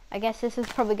 I guess this is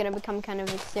probably going to become kind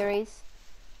of a series.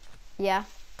 Yeah.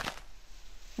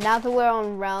 Now that we're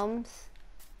on Realms,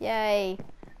 yay.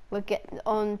 We're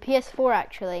on PS4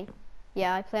 actually.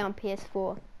 Yeah, I play on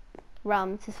PS4.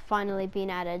 Realms has finally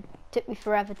been added. Took me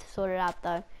forever to sort it out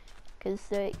though, because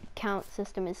the count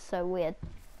system is so weird.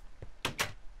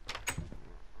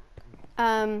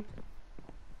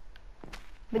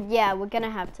 But yeah, we're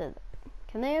gonna have to.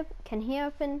 Can he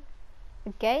open a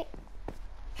gate?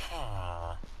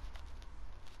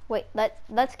 Wait,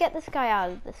 let's get this guy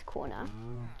out of this corner.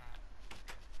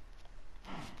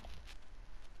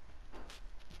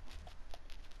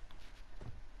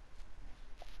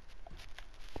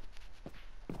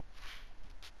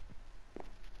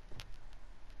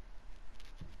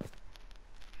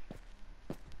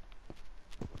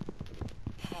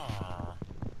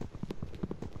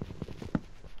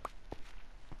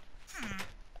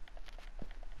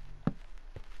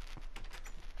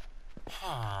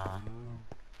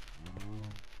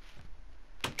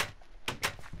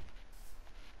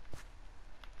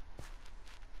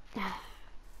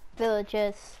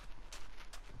 Villagers.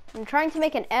 I'm trying to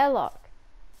make an airlock.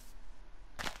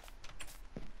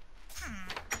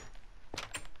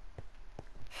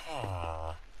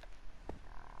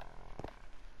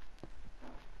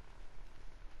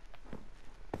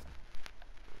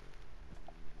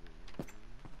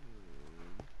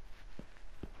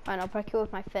 Fine, I'll break it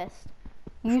with my fist.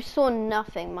 You saw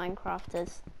nothing,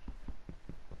 Minecrafters.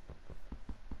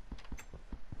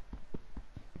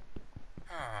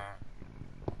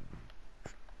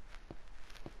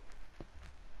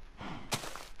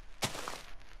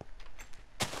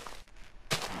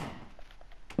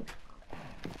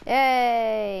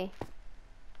 Yay!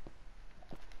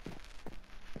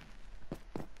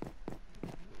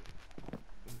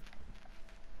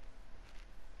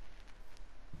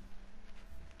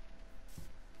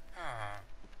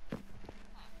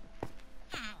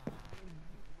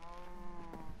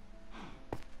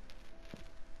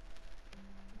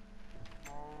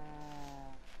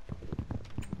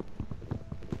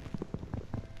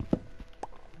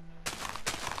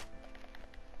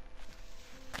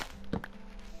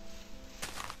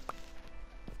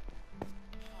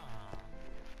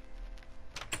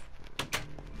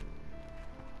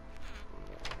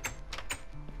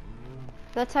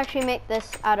 Let's actually make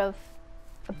this out of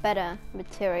a better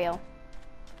material.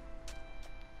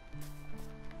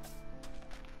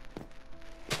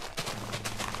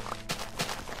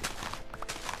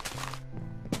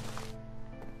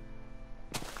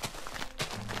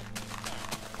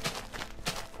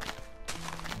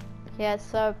 Yeah,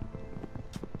 so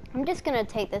I'm just gonna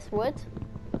take this wood.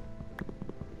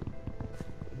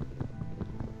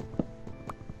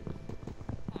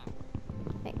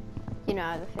 You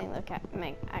know, the thing that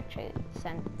make actually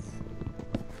sense.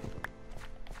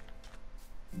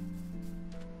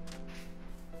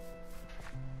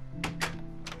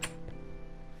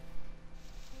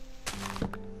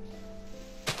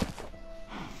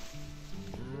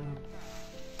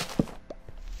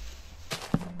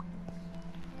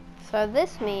 So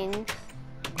this means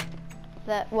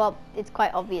that, well, it's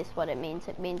quite obvious what it means.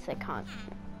 It means they can't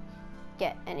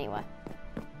get anywhere.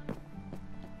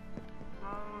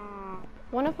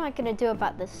 What am I gonna do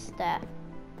about this stair?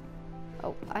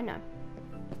 Oh, I know.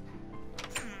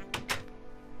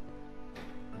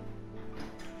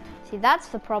 See, that's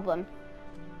the problem.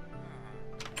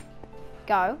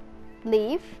 Go.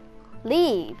 Leave.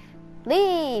 Leave.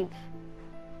 Leave.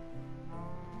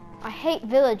 I hate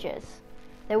villagers.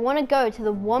 They want to go to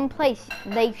the one place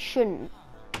they shouldn't.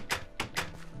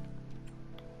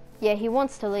 Yeah, he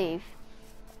wants to leave.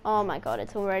 Oh my god,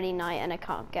 it's already night and I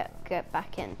can't get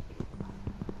back in.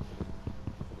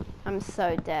 I'm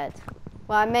so dead.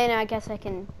 Well, I mean, I guess I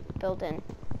can build in,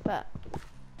 but...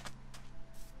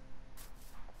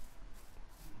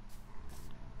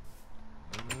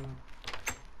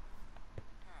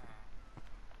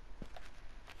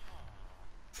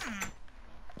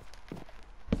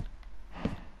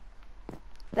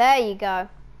 There you go.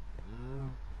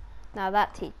 Now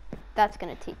that's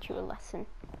gonna teach you a lesson.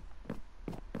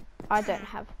 I don't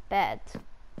have a bed.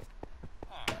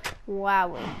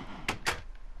 Wowie.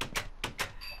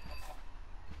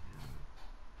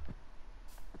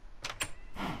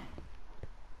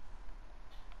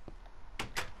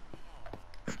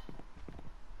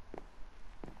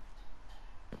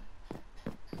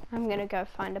 I'm gonna go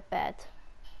find a bed.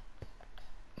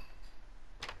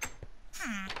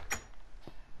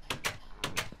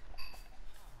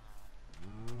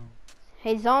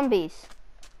 Hey zombies,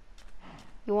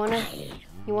 you wanna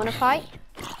fight?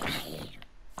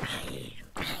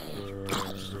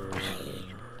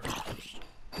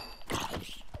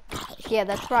 Yeah,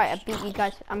 that's right.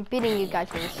 I'm beating you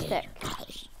guys with a stick.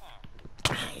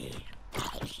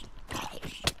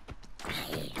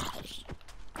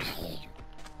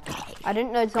 I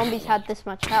didn't know zombies had this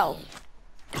much health.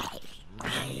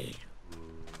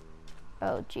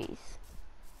 Oh jeez.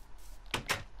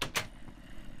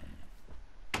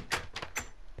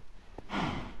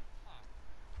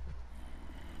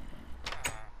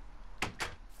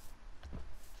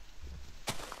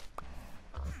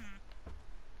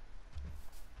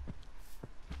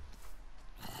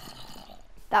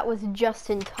 That was just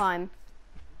in time.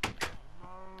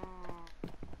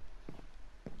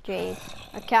 Jeez.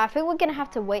 Okay, I think we're gonna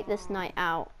have to wait this night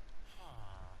out.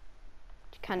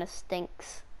 Which kind of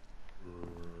stinks.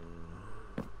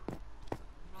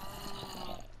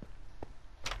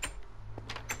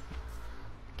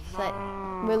 So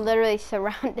we're literally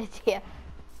surrounded here.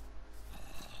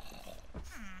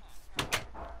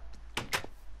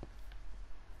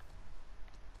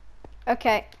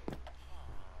 Okay.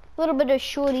 A little bit of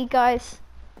shorty, guys.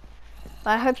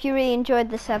 But I hope you really enjoyed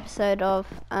this episode of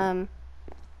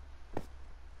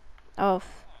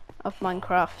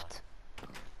Minecraft.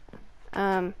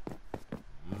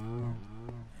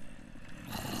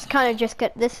 It's kind of just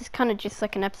this is kind of just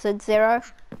like an episode 0.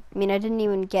 I mean, I didn't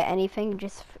even get anything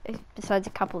just besides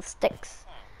a couple of sticks.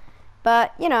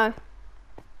 But, you know,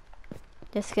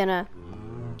 just gonna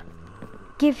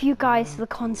give you guys the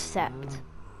concept.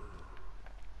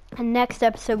 And next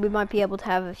episode we might be able to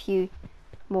have a few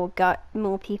more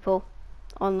people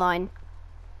online.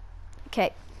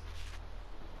 Okay.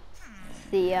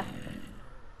 See ya.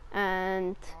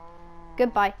 And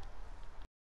goodbye.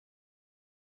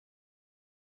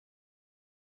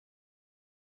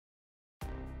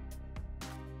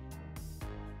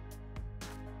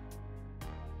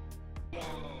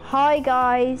 Hi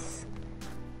guys.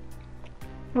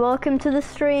 Welcome to the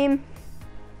stream.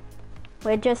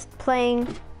 We're just playing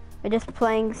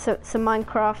some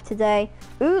Minecraft today.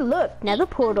 Ooh, look, nether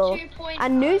portal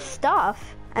and new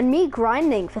stuff, and me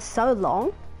grinding for so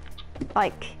long,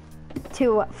 like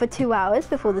for 2 hours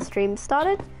before the stream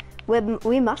started.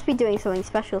 We must be doing something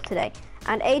special today.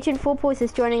 And Agent 4 Poise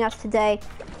is joining us today.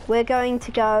 We're going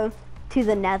to go to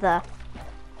the nether.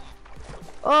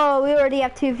 Oh, we already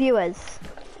have 2 viewers.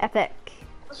 Epic.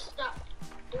 What's up,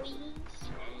 boys and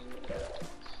girls,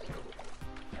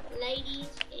 ladies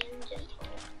and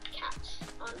gentlemen, cats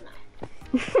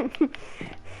online.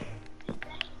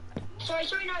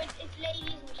 sorry, no, it's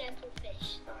ladies and gentle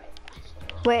fish. Sorry.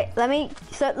 Wait,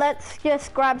 let's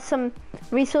just grab some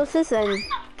resources and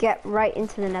get right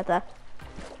into the nether.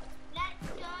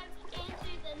 Let's go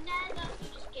into the nether. You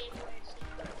just gave away a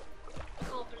secret. I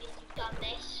can't believe you've done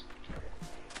this.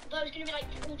 I thought it was going to be like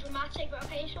all dramatic, but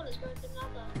okay, sure, let's go into the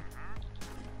nether.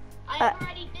 I've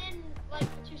already been like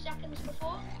 2 seconds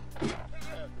before.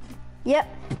 Yep,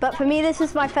 but for me this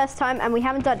is my first time and we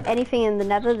haven't done anything in the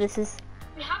nether. We haven't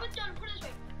done, put it this way,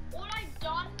 all I've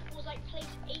done was like place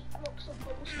 8 blocks of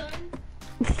cobblestone.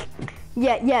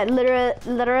 yeah,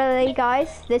 literally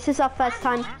guys, this is our first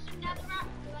time.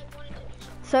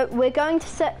 So we're going to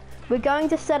set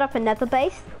up a nether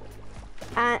base,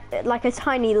 and like a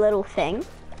tiny little thing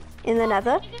in the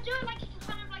nether. You could do it like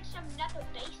kind of like some nether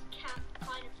base camp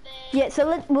kind of thing. Yeah,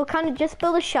 so we'll kind of just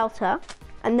build a shelter,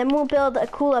 and then we'll build a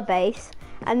cooler base,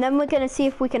 and then we're gonna see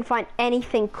if we can find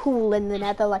anything cool in the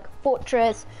nether, like a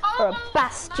fortress or a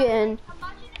bastion.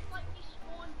 Imagine if like we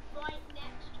spawned right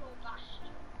next to a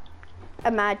bastion.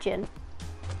 Imagine.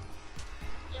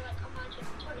 Yeah, like imagine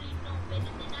totally not been in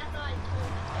the nether. I told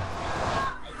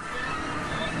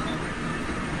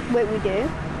you. Wait, we do?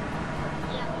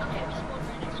 Yeah, okay, we spawned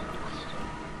right next to a bastion.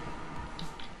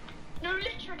 No,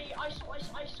 literally, I saw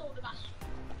the bastion.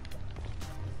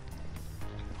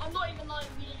 I'm not even lying,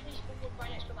 we literally spawned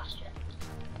right next to a bastion.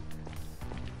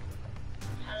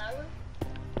 Hello?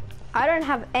 I don't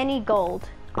have any gold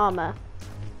armor,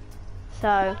 so.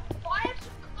 I have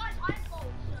some, guys, I have gold,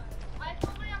 so I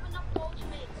probably have enough gold to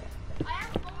make. I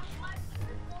have gold helmet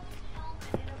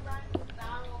in a random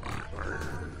barrel.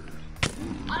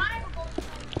 And I have a gold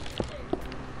helmet too.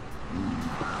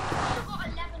 I've got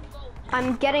 11 gold.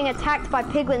 I'm getting attacked by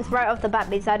piglins right off the bat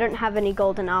because I don't have any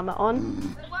golden armor on.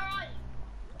 Where are you?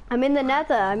 I'm in the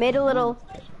nether. I made a little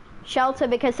shelter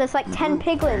because there's like 10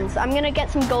 piglins. I'm gonna get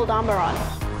some gold armor on.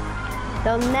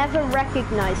 They'll never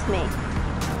recognize me.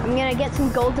 I'm gonna get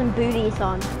some golden booties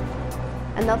on,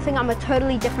 and they'll think I'm a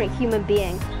totally different human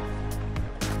being.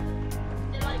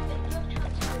 They're like, they look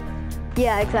transformed.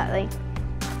 Yeah, exactly.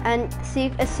 And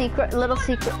see a secret, little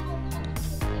secret.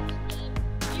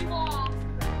 You are.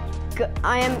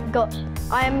 I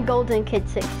am Golden Kid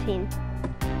 16.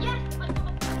 Yes, I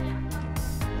got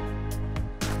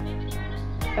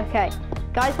it. Okay,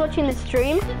 guys watching the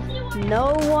stream,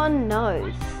 no one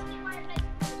knows.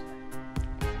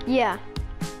 Yeah.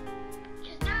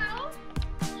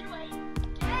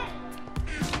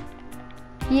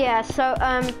 Yeah, so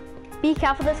be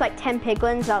careful, there's like 10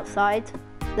 piglins outside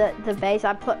the base.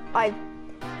 Okay,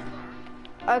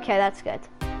 that's good.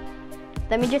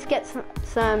 Let me just get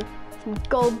some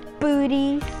gold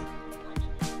booties.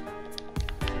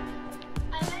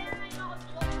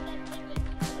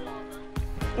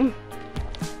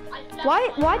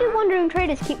 Why do wandering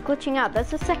traders keep glitching out?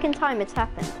 That's the second time it's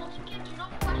happened. Once again, do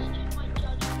not question my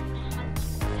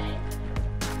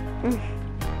judgment,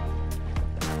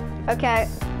 Okay,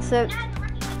 so Dad, I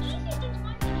reckon the easiest is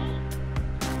my game.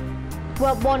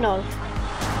 well, one of.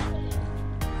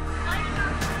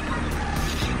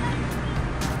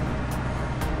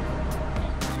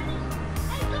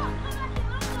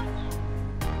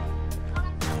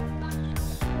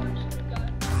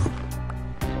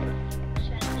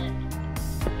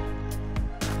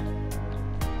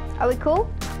 Are we cool?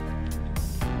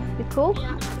 We cool?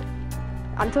 Yeah.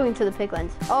 I'm talking to the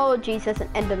piglins. Oh jeez, there's an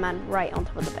enderman right on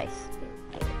top of the base.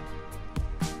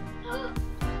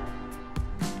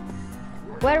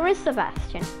 Where is the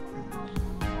bastion?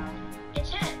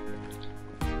 It's it.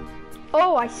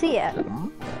 Oh, I see it.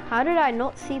 How did I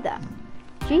not see that?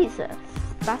 Jesus,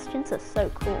 bastions are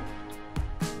so cool.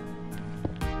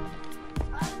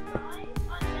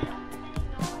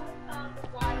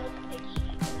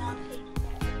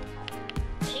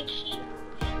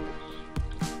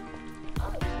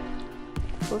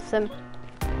 Awesome.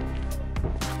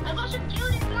 I got some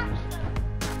gilded blackstone.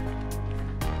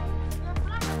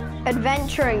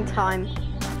 Adventuring time.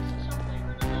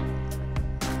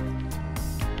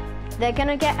 They're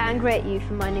gonna get angry at you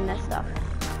for mining their stuff.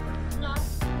 No.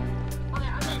 Okay,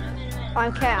 I'm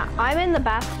in. Okay, I'm in the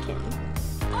bastion.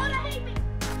 Oh, they hate me.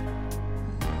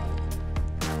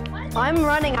 I'm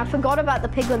running. I forgot about the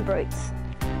piglin brutes.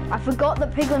 I forgot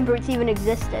that piglin brutes even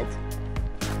existed.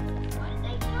 Why did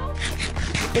they kill me?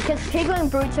 Because piglin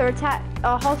brutes are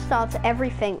hostile to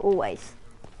everything always.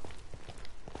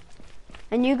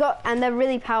 And they're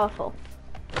really powerful.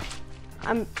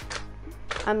 I'm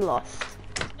lost.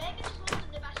 Maybe this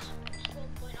wasn't the best spawn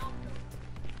point after.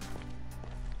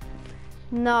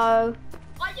 No.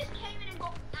 I just came in and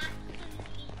got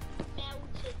absolutely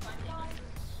melted by guys.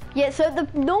 Yeah, so the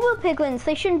normal piglins,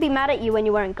 they shouldn't be mad at you when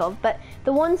you're wearing gold, but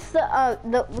the ones that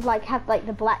like have like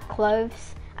the black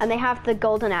clothes and they have the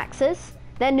golden axes,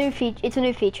 it's a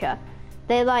new feature.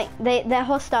 They're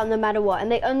hostile no matter what,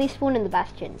 and they only spawn in the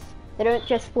bastions. They don't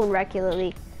just spawn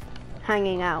regularly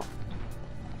hanging out.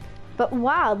 But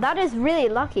wow, that is really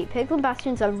lucky. Piglin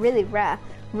bastions are really rare.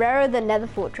 Rarer than nether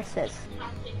fortresses.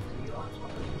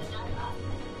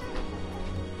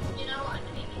 You know what I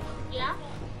mean? Yeah?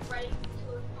 Right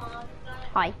to a pond that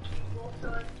Hi.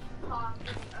 also part of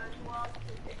the earth world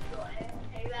because it's got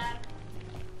AFK there.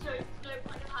 So it's no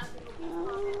point of having a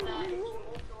pond in there if you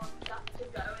also want stuff to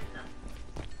go in there.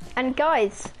 And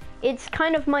guys, it's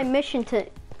kind of my mission to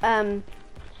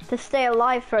stay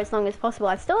alive for as long as possible.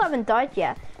 I still haven't died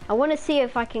yet. I want to see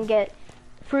if I can get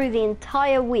through the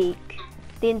entire week,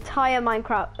 the entire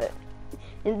Minecraft,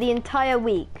 the entire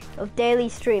week of daily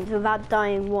streams without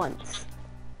dying once.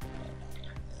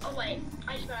 Oh wait,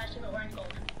 I just realized I'm not wearing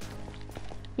gold.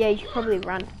 Yeah, you should probably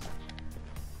run.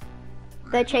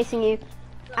 They're chasing you.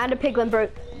 And a piglin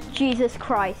brute. Jesus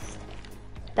Christ.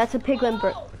 That's a piglin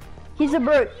brute. He's a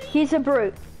brute. He's a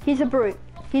brute. He's a brute.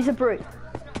 He's a brute.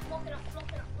 Block it up.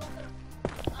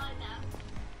 I know.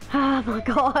 Oh my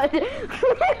god.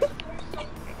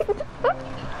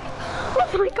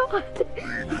 Oh my god.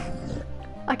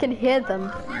 I can hear them.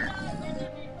 No,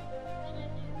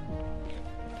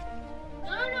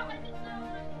 I didn't know.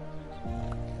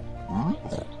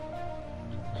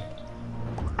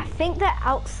 I think they're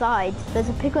outside. There's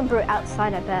a piglin brute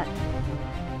outside, I bet.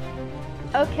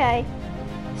 Okay.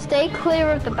 Stay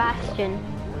clear of the bastion.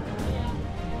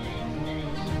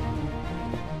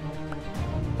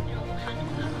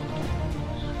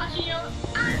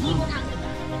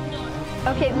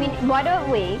 Okay, why don't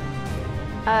we?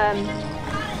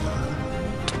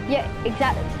 Yeah,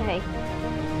 exactly. Hey,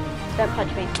 don't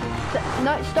touch me.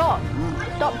 No, stop.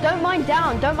 Stop. Don't mine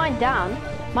down. Don't mine down.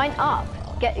 Mine up.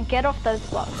 Get off those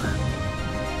blocks.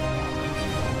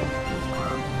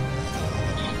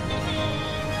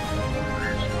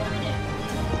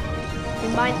 You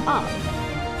mine up.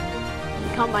 You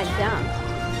can't mine down.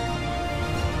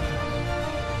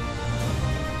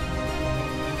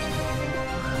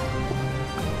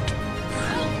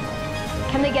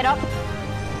 Can they get up?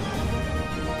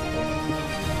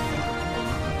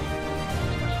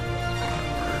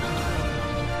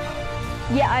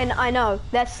 Yeah, I know.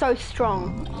 They're so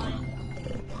strong.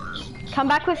 Come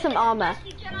back with some armor.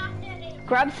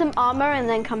 Grab some armor and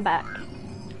then come back.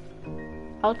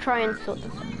 I'll try and sort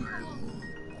this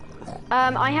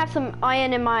out. I have some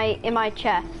iron in my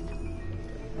chest.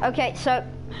 Okay, so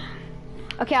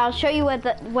I'll show you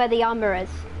where the armor is.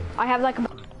 I have like a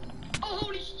Oh,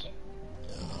 holy shit.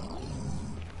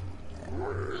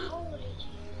 Holy shit.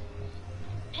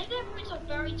 Piglet brutes are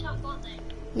very tough, aren't they?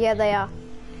 Yeah, they are.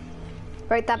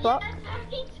 Break that block. Yes,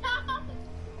 every time.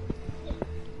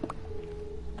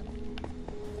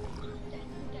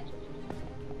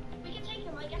 We can take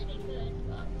him, I guess we could,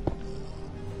 but...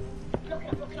 Look it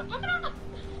up, look it up, look it up!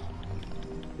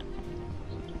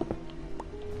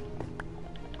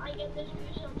 I get those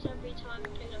goosebumps every time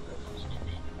Piglin comes to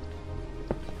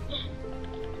me.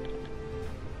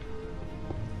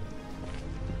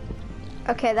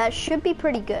 Okay, that should be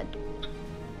pretty good.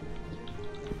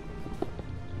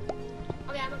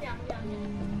 Okay, I'm okay.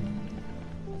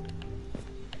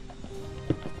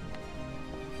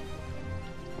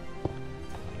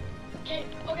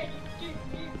 Okay, dude,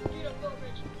 go,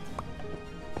 Rich.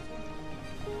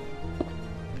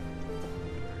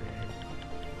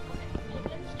 Okay,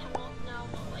 Piglin's cannot now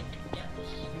not, like, get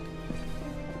this.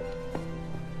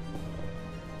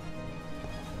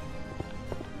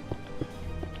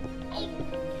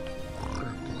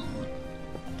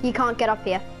 You can't get up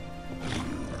here.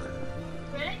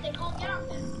 Really? They can't get up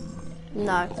there?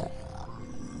 No.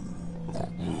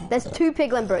 There's 2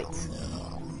 piglin brutes.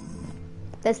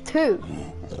 There's 2.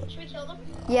 Should we kill them?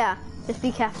 Yeah, just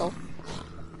be careful.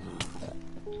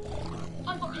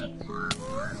 I've got pigs.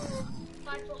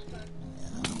 5 crossbow.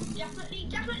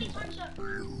 Definitely time to...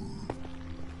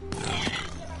 Get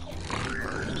back in.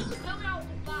 We need to build out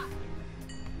the back.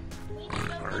 We need to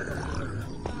build out the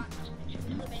back. Just make sure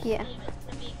we have the base Yeah. game. It's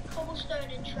gonna be cobblestone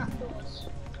and trapdoors.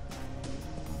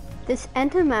 This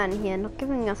Enderman here not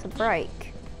giving us a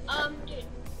break. Dude.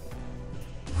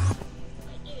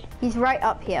 Wait, dude. He's right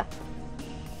up here.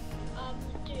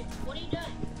 Dude, what are you doing?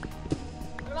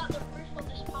 What about the roof on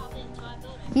this part of the entire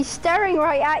building? He's staring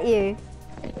right at you.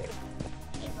 Hey,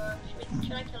 bro,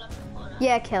 should I kill him or not?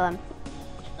 Yeah, kill him.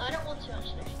 No, I don't want to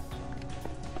actually.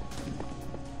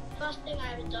 First thing I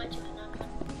haven't died to in that.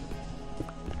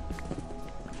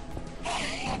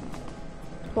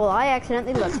 Well, I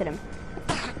accidentally looked at him.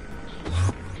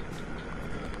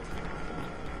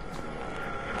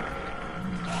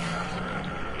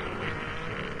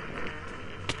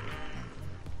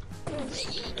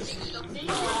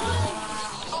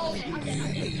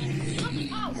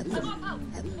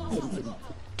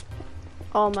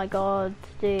 Oh my god,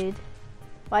 dude.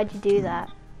 Why'd you do that?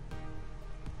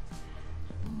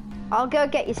 I'll go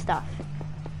get your stuff.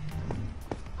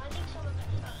 I think some of it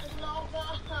is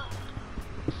lava.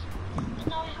 And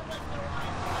now I have like no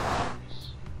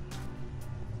items.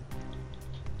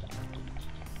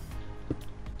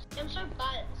 I'm so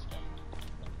bad at this game.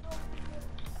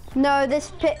 No,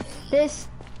 this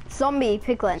zombie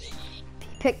piglin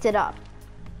picked it up.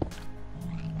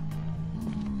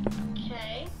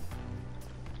 Okay.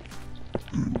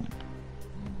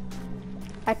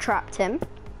 I trapped him.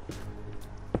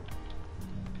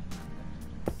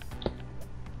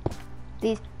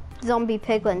 These zombie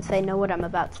piglins, they know what I'm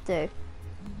about to do.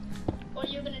 What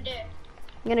are you gonna do?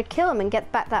 I'm gonna kill him and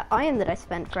get back that iron that I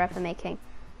spent forever making.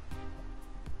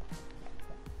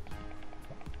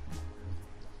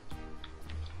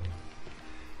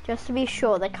 Just to be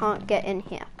sure they can't get in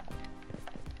here.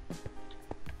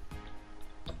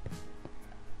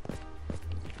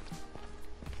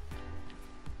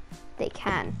 They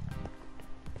can.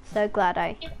 So glad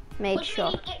I made Which sure.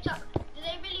 really picked up? Did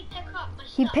they really pick up my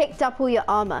He stuff? picked up all your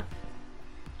armor.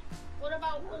 What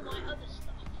about all my other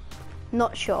stuff?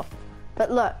 Not sure.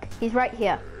 But look, he's right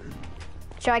here.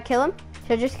 Should I kill him?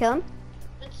 Should I just kill him?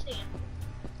 Let's see him.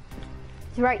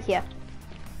 He's right here.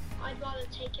 I'd rather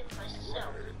take him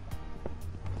myself.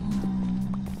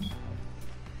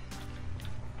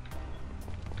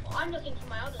 Well, I'm looking for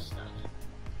my other stuff.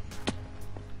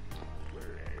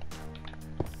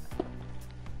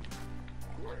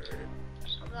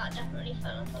 Some of that definitely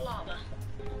fell into lava.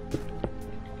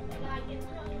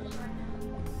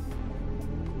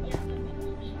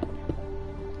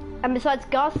 And besides,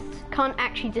 ghasts can't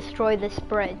actually destroy this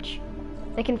bridge.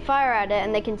 They can fire at it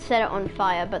and they can set it on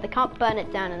fire, but they can't burn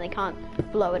it down and they can't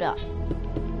blow it up.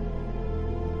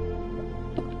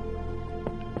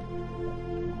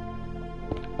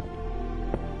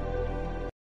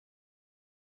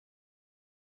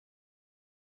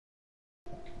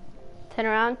 Turn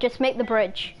around, just make the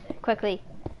bridge, quickly.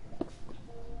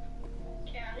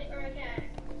 Okay, I think we're okay.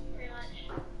 Pretty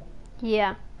much.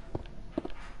 Yeah.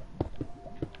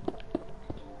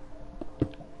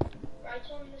 Right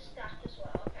on the stack as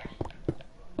well, okay.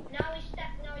 Now we step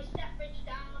bridge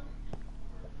down.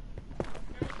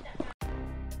 Now we step down.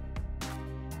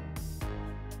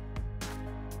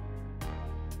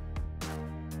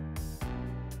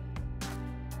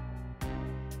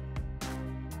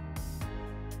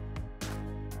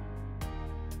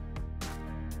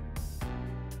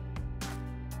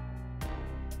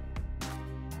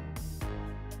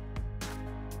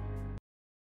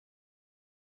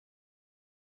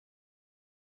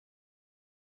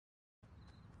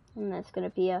 And there's gonna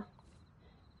be a...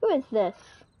 Who is this?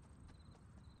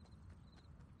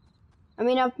 I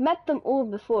mean, I've met them all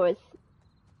before.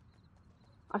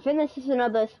 I think this is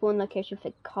another spawn location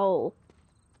for coal.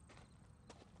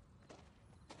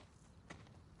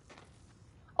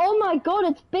 Oh my god,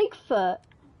 it's Bigfoot!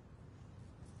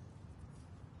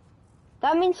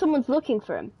 That means someone's looking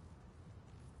for him.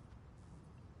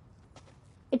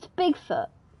 It's Bigfoot.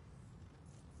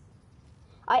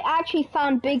 I actually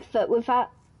found Bigfoot without...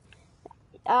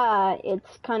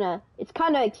 it's kinda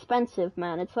expensive,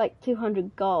 man. It's like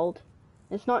 200 gold.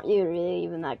 It's not really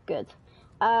even that good.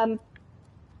 That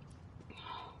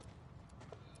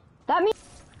means...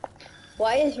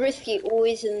 Why is Risky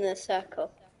always in the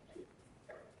circle?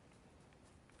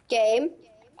 Game,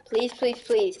 please, please,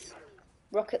 please.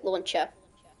 Rocket launcher.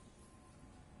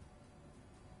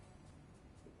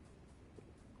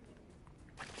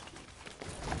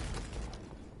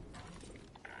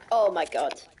 Oh my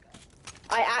god.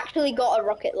 I actually got a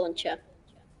rocket launcher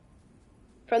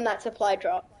from that supply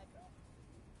drop.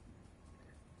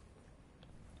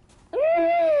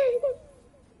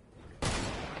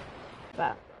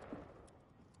 About.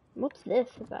 What's this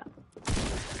about?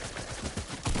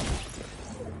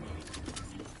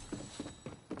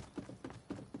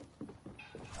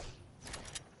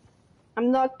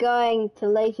 I'm not going to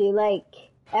Lazy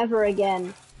Lake ever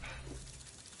again.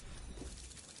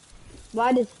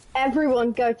 Why does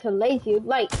everyone go to Lazy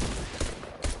Lake?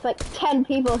 It's like 10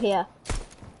 people here.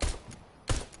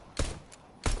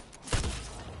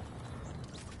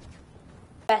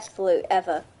 Best loot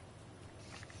ever.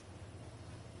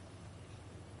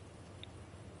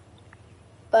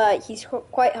 But he's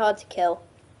quite hard to kill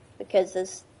because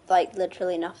there's like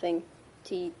literally nothing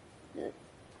to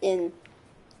in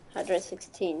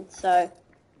 116. So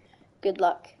good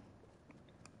luck.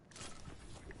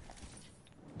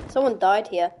 Someone died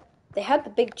here. They had the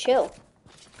big chill.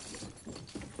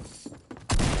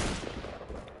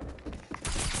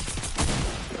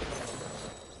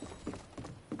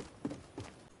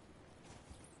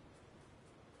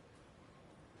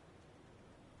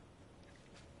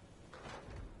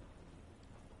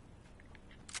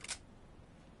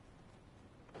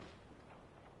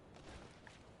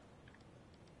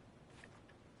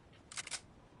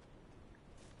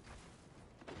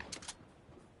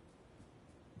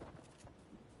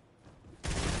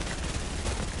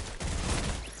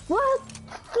 What?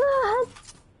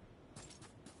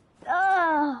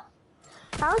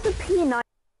 How's a P9?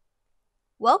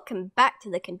 Welcome back to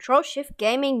the Control Shift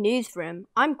Gaming Newsroom.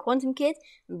 I'm Quantum Kid,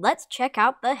 and let's check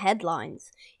out the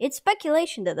headlines. It's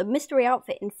speculation that the mystery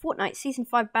outfit in Fortnite Season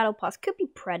 5 Battle Pass could be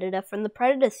Predator from the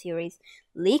Predator series.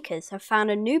 Leakers have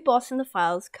found a new boss in the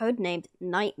files codenamed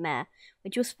Nightmare,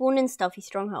 which will spawn in Stealthy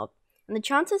Stronghold. And the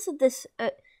chances of this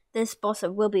boss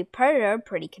will be Predator are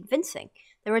pretty convincing.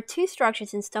 There are two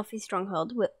structures in Stealthy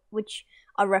Stronghold which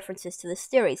are references to the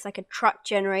series, like a truck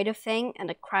generator thing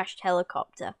and a crashed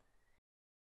helicopter.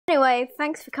 Anyway,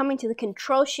 thanks for coming to the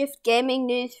Control Shift Gaming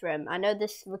Newsroom. I know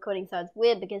this recording sounds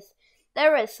weird because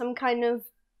there is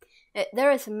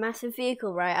a massive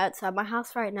vehicle right outside my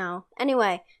house right now.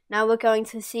 Anyway, now we're going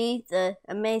to see the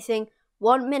amazing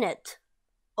 1 minute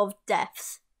of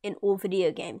deaths in all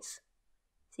video games.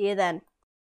 See you then.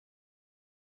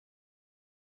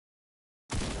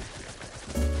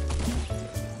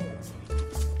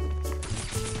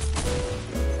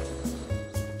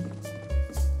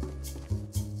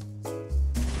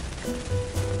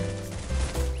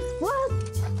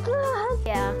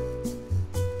 Yeah.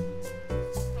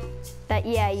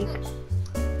 Yeah, you.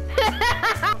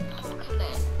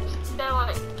 They're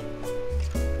like.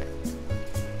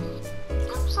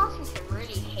 I'm starting to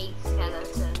really hate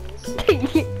skeletons.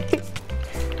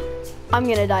 I'm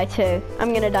gonna die too.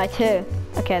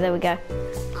 Okay, there we go.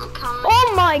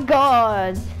 Oh my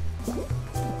god!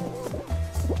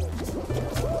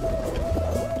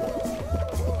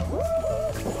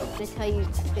 To tell you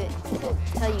it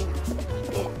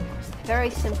very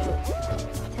simply,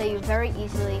 tell you very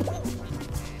easily,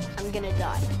 I'm gonna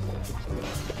die.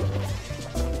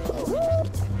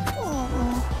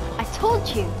 I told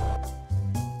you.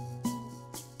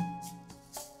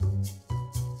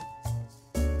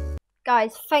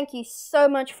 Guys, thank you so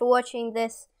much for watching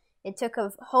this. It took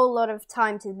a whole lot of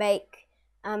time to make.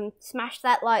 Smash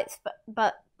that like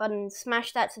button,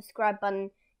 smash that subscribe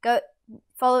button. Go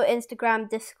follow Instagram,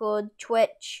 Discord,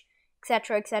 Twitch,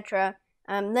 etc., etc.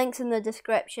 Links in the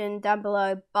description down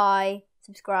below. Bye.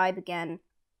 Subscribe again.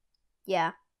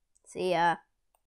 Yeah. See ya.